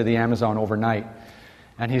took us into the Amazon overnight.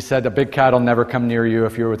 And he said, a big cat will never come near you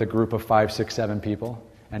if you're with a group of 5, 6, 7 people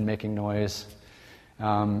and making noise.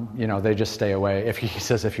 They just stay away. He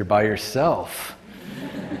says, if you're by yourself,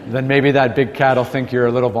 then maybe that big cat will think you're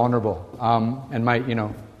a little vulnerable and might,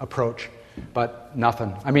 approach. But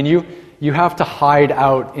nothing. I mean, you have to hide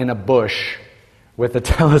out in a bush with a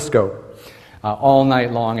telescope all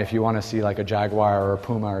night long if you want to see like a jaguar or a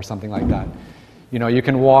puma or something like that. You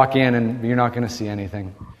can walk in and you're not going to see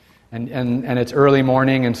anything. And it's early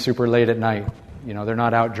morning and super late at night. They're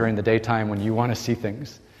not out during the daytime when you want to see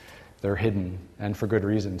things. they're hidden, and for good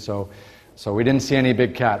reason. So we didn't see any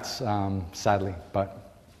big cats, sadly,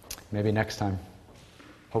 but maybe next time,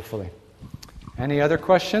 hopefully. Any other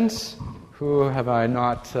questions? Who have I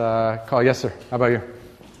not called? Yes, sir. How about you?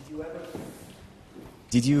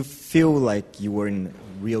 Did you feel like you were in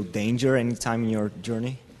real danger any time in your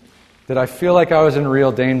journey? Did I feel like I was in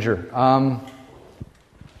real danger?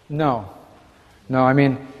 No. I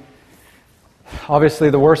mean, obviously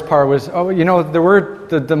the worst part was,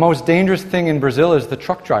 the most dangerous thing in Brazil is the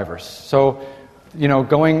truck drivers. So,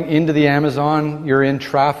 going into the Amazon, you're in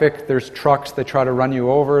traffic, there's trucks, they try to run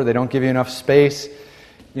you over, they don't give you enough space.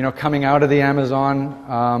 Coming out of the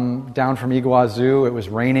Amazon, down from Iguazu, it was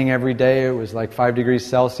raining every day, it was like 5 degrees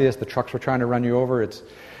Celsius, the trucks were trying to run you over.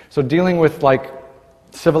 So dealing with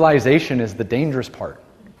civilization is the dangerous part.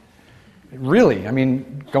 Really, I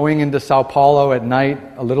mean, going into Sao Paulo at night,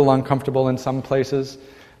 a little uncomfortable in some places.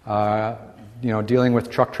 Dealing with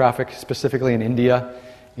truck traffic, specifically in India.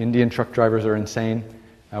 Indian truck drivers are insane.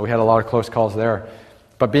 We had a lot of close calls there.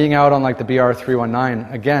 But being out on the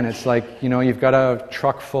BR-319, again, it's you've got a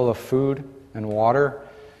truck full of food and water.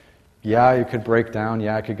 Yeah, you could break down.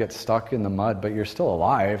 Yeah, I could get stuck in the mud, but you're still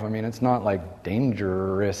alive. I mean, it's not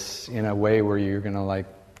dangerous in a way where you're going to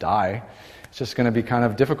die. It's just going to be kind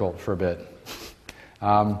of difficult for a bit.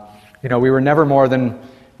 We were never more than,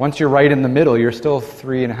 once you're right in the middle, you're still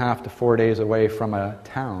 3.5 to 4 days away from a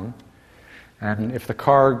town. And if the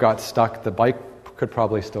car got stuck, the bike could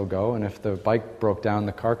probably still go. And if the bike broke down,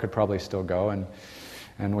 the car could probably still go.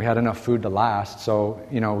 And we had enough food to last. So,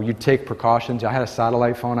 you take precautions. I had a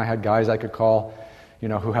satellite phone. I had guys I could call,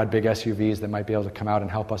 who had big SUVs that might be able to come out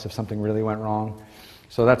and help us if something really went wrong.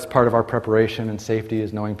 So that's part of our preparation and safety,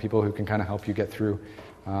 is knowing people who can kind of help you get through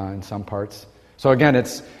in some parts. So again,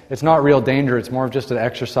 it's not real danger. It's more of just an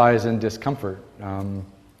exercise in discomfort,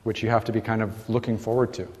 which you have to be kind of looking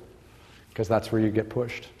forward to, because that's where you get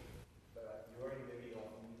pushed. But you're in the middle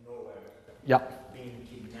of nowhere. Yeah. Being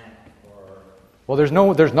kidnapped or... Well, there's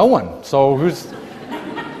no one. So who's...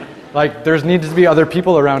 there needs to be other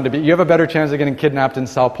people around to be... You have a better chance of getting kidnapped in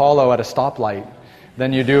Sao Paulo at a stoplight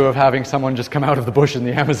than you do of having someone just come out of the bush in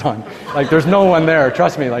the Amazon. There's no one there.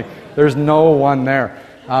 Trust me, there's no one there.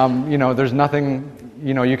 There's nothing...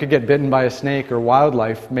 you could get bitten by a snake or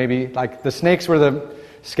wildlife, maybe. The snakes were the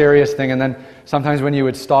scariest thing, and then sometimes when you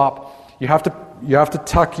would stop... You have to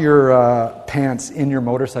tuck your pants in your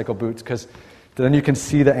motorcycle boots, because then you can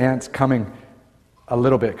see the ants coming a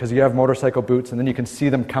little bit, because you have motorcycle boots and then you can see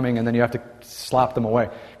them coming, and then you have to slap them away.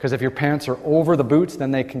 Because if your pants are over the boots,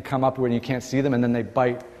 then they can come up when you can't see them, and then they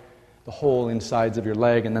bite the whole insides of your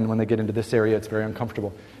leg, and then when they get into this area, it's very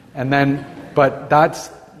uncomfortable. But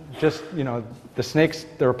that's just, the snakes,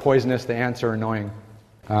 they're poisonous, the ants are annoying,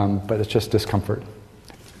 but it's just discomfort.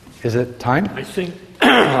 Is it time? I think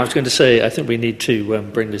I was going to say, I think we need to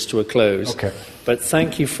bring this to a close. Okay. But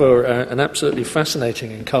thank you for an absolutely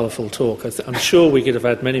fascinating and colourful talk. I'm sure we could have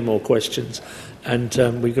had many more questions,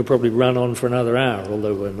 and we could probably run on for another hour,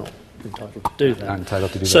 although we're not entitled to do that. Not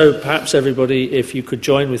entitled to do that. So perhaps everybody, if you could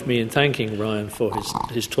join with me in thanking Ryan for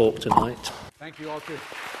his talk tonight. Thank you all too.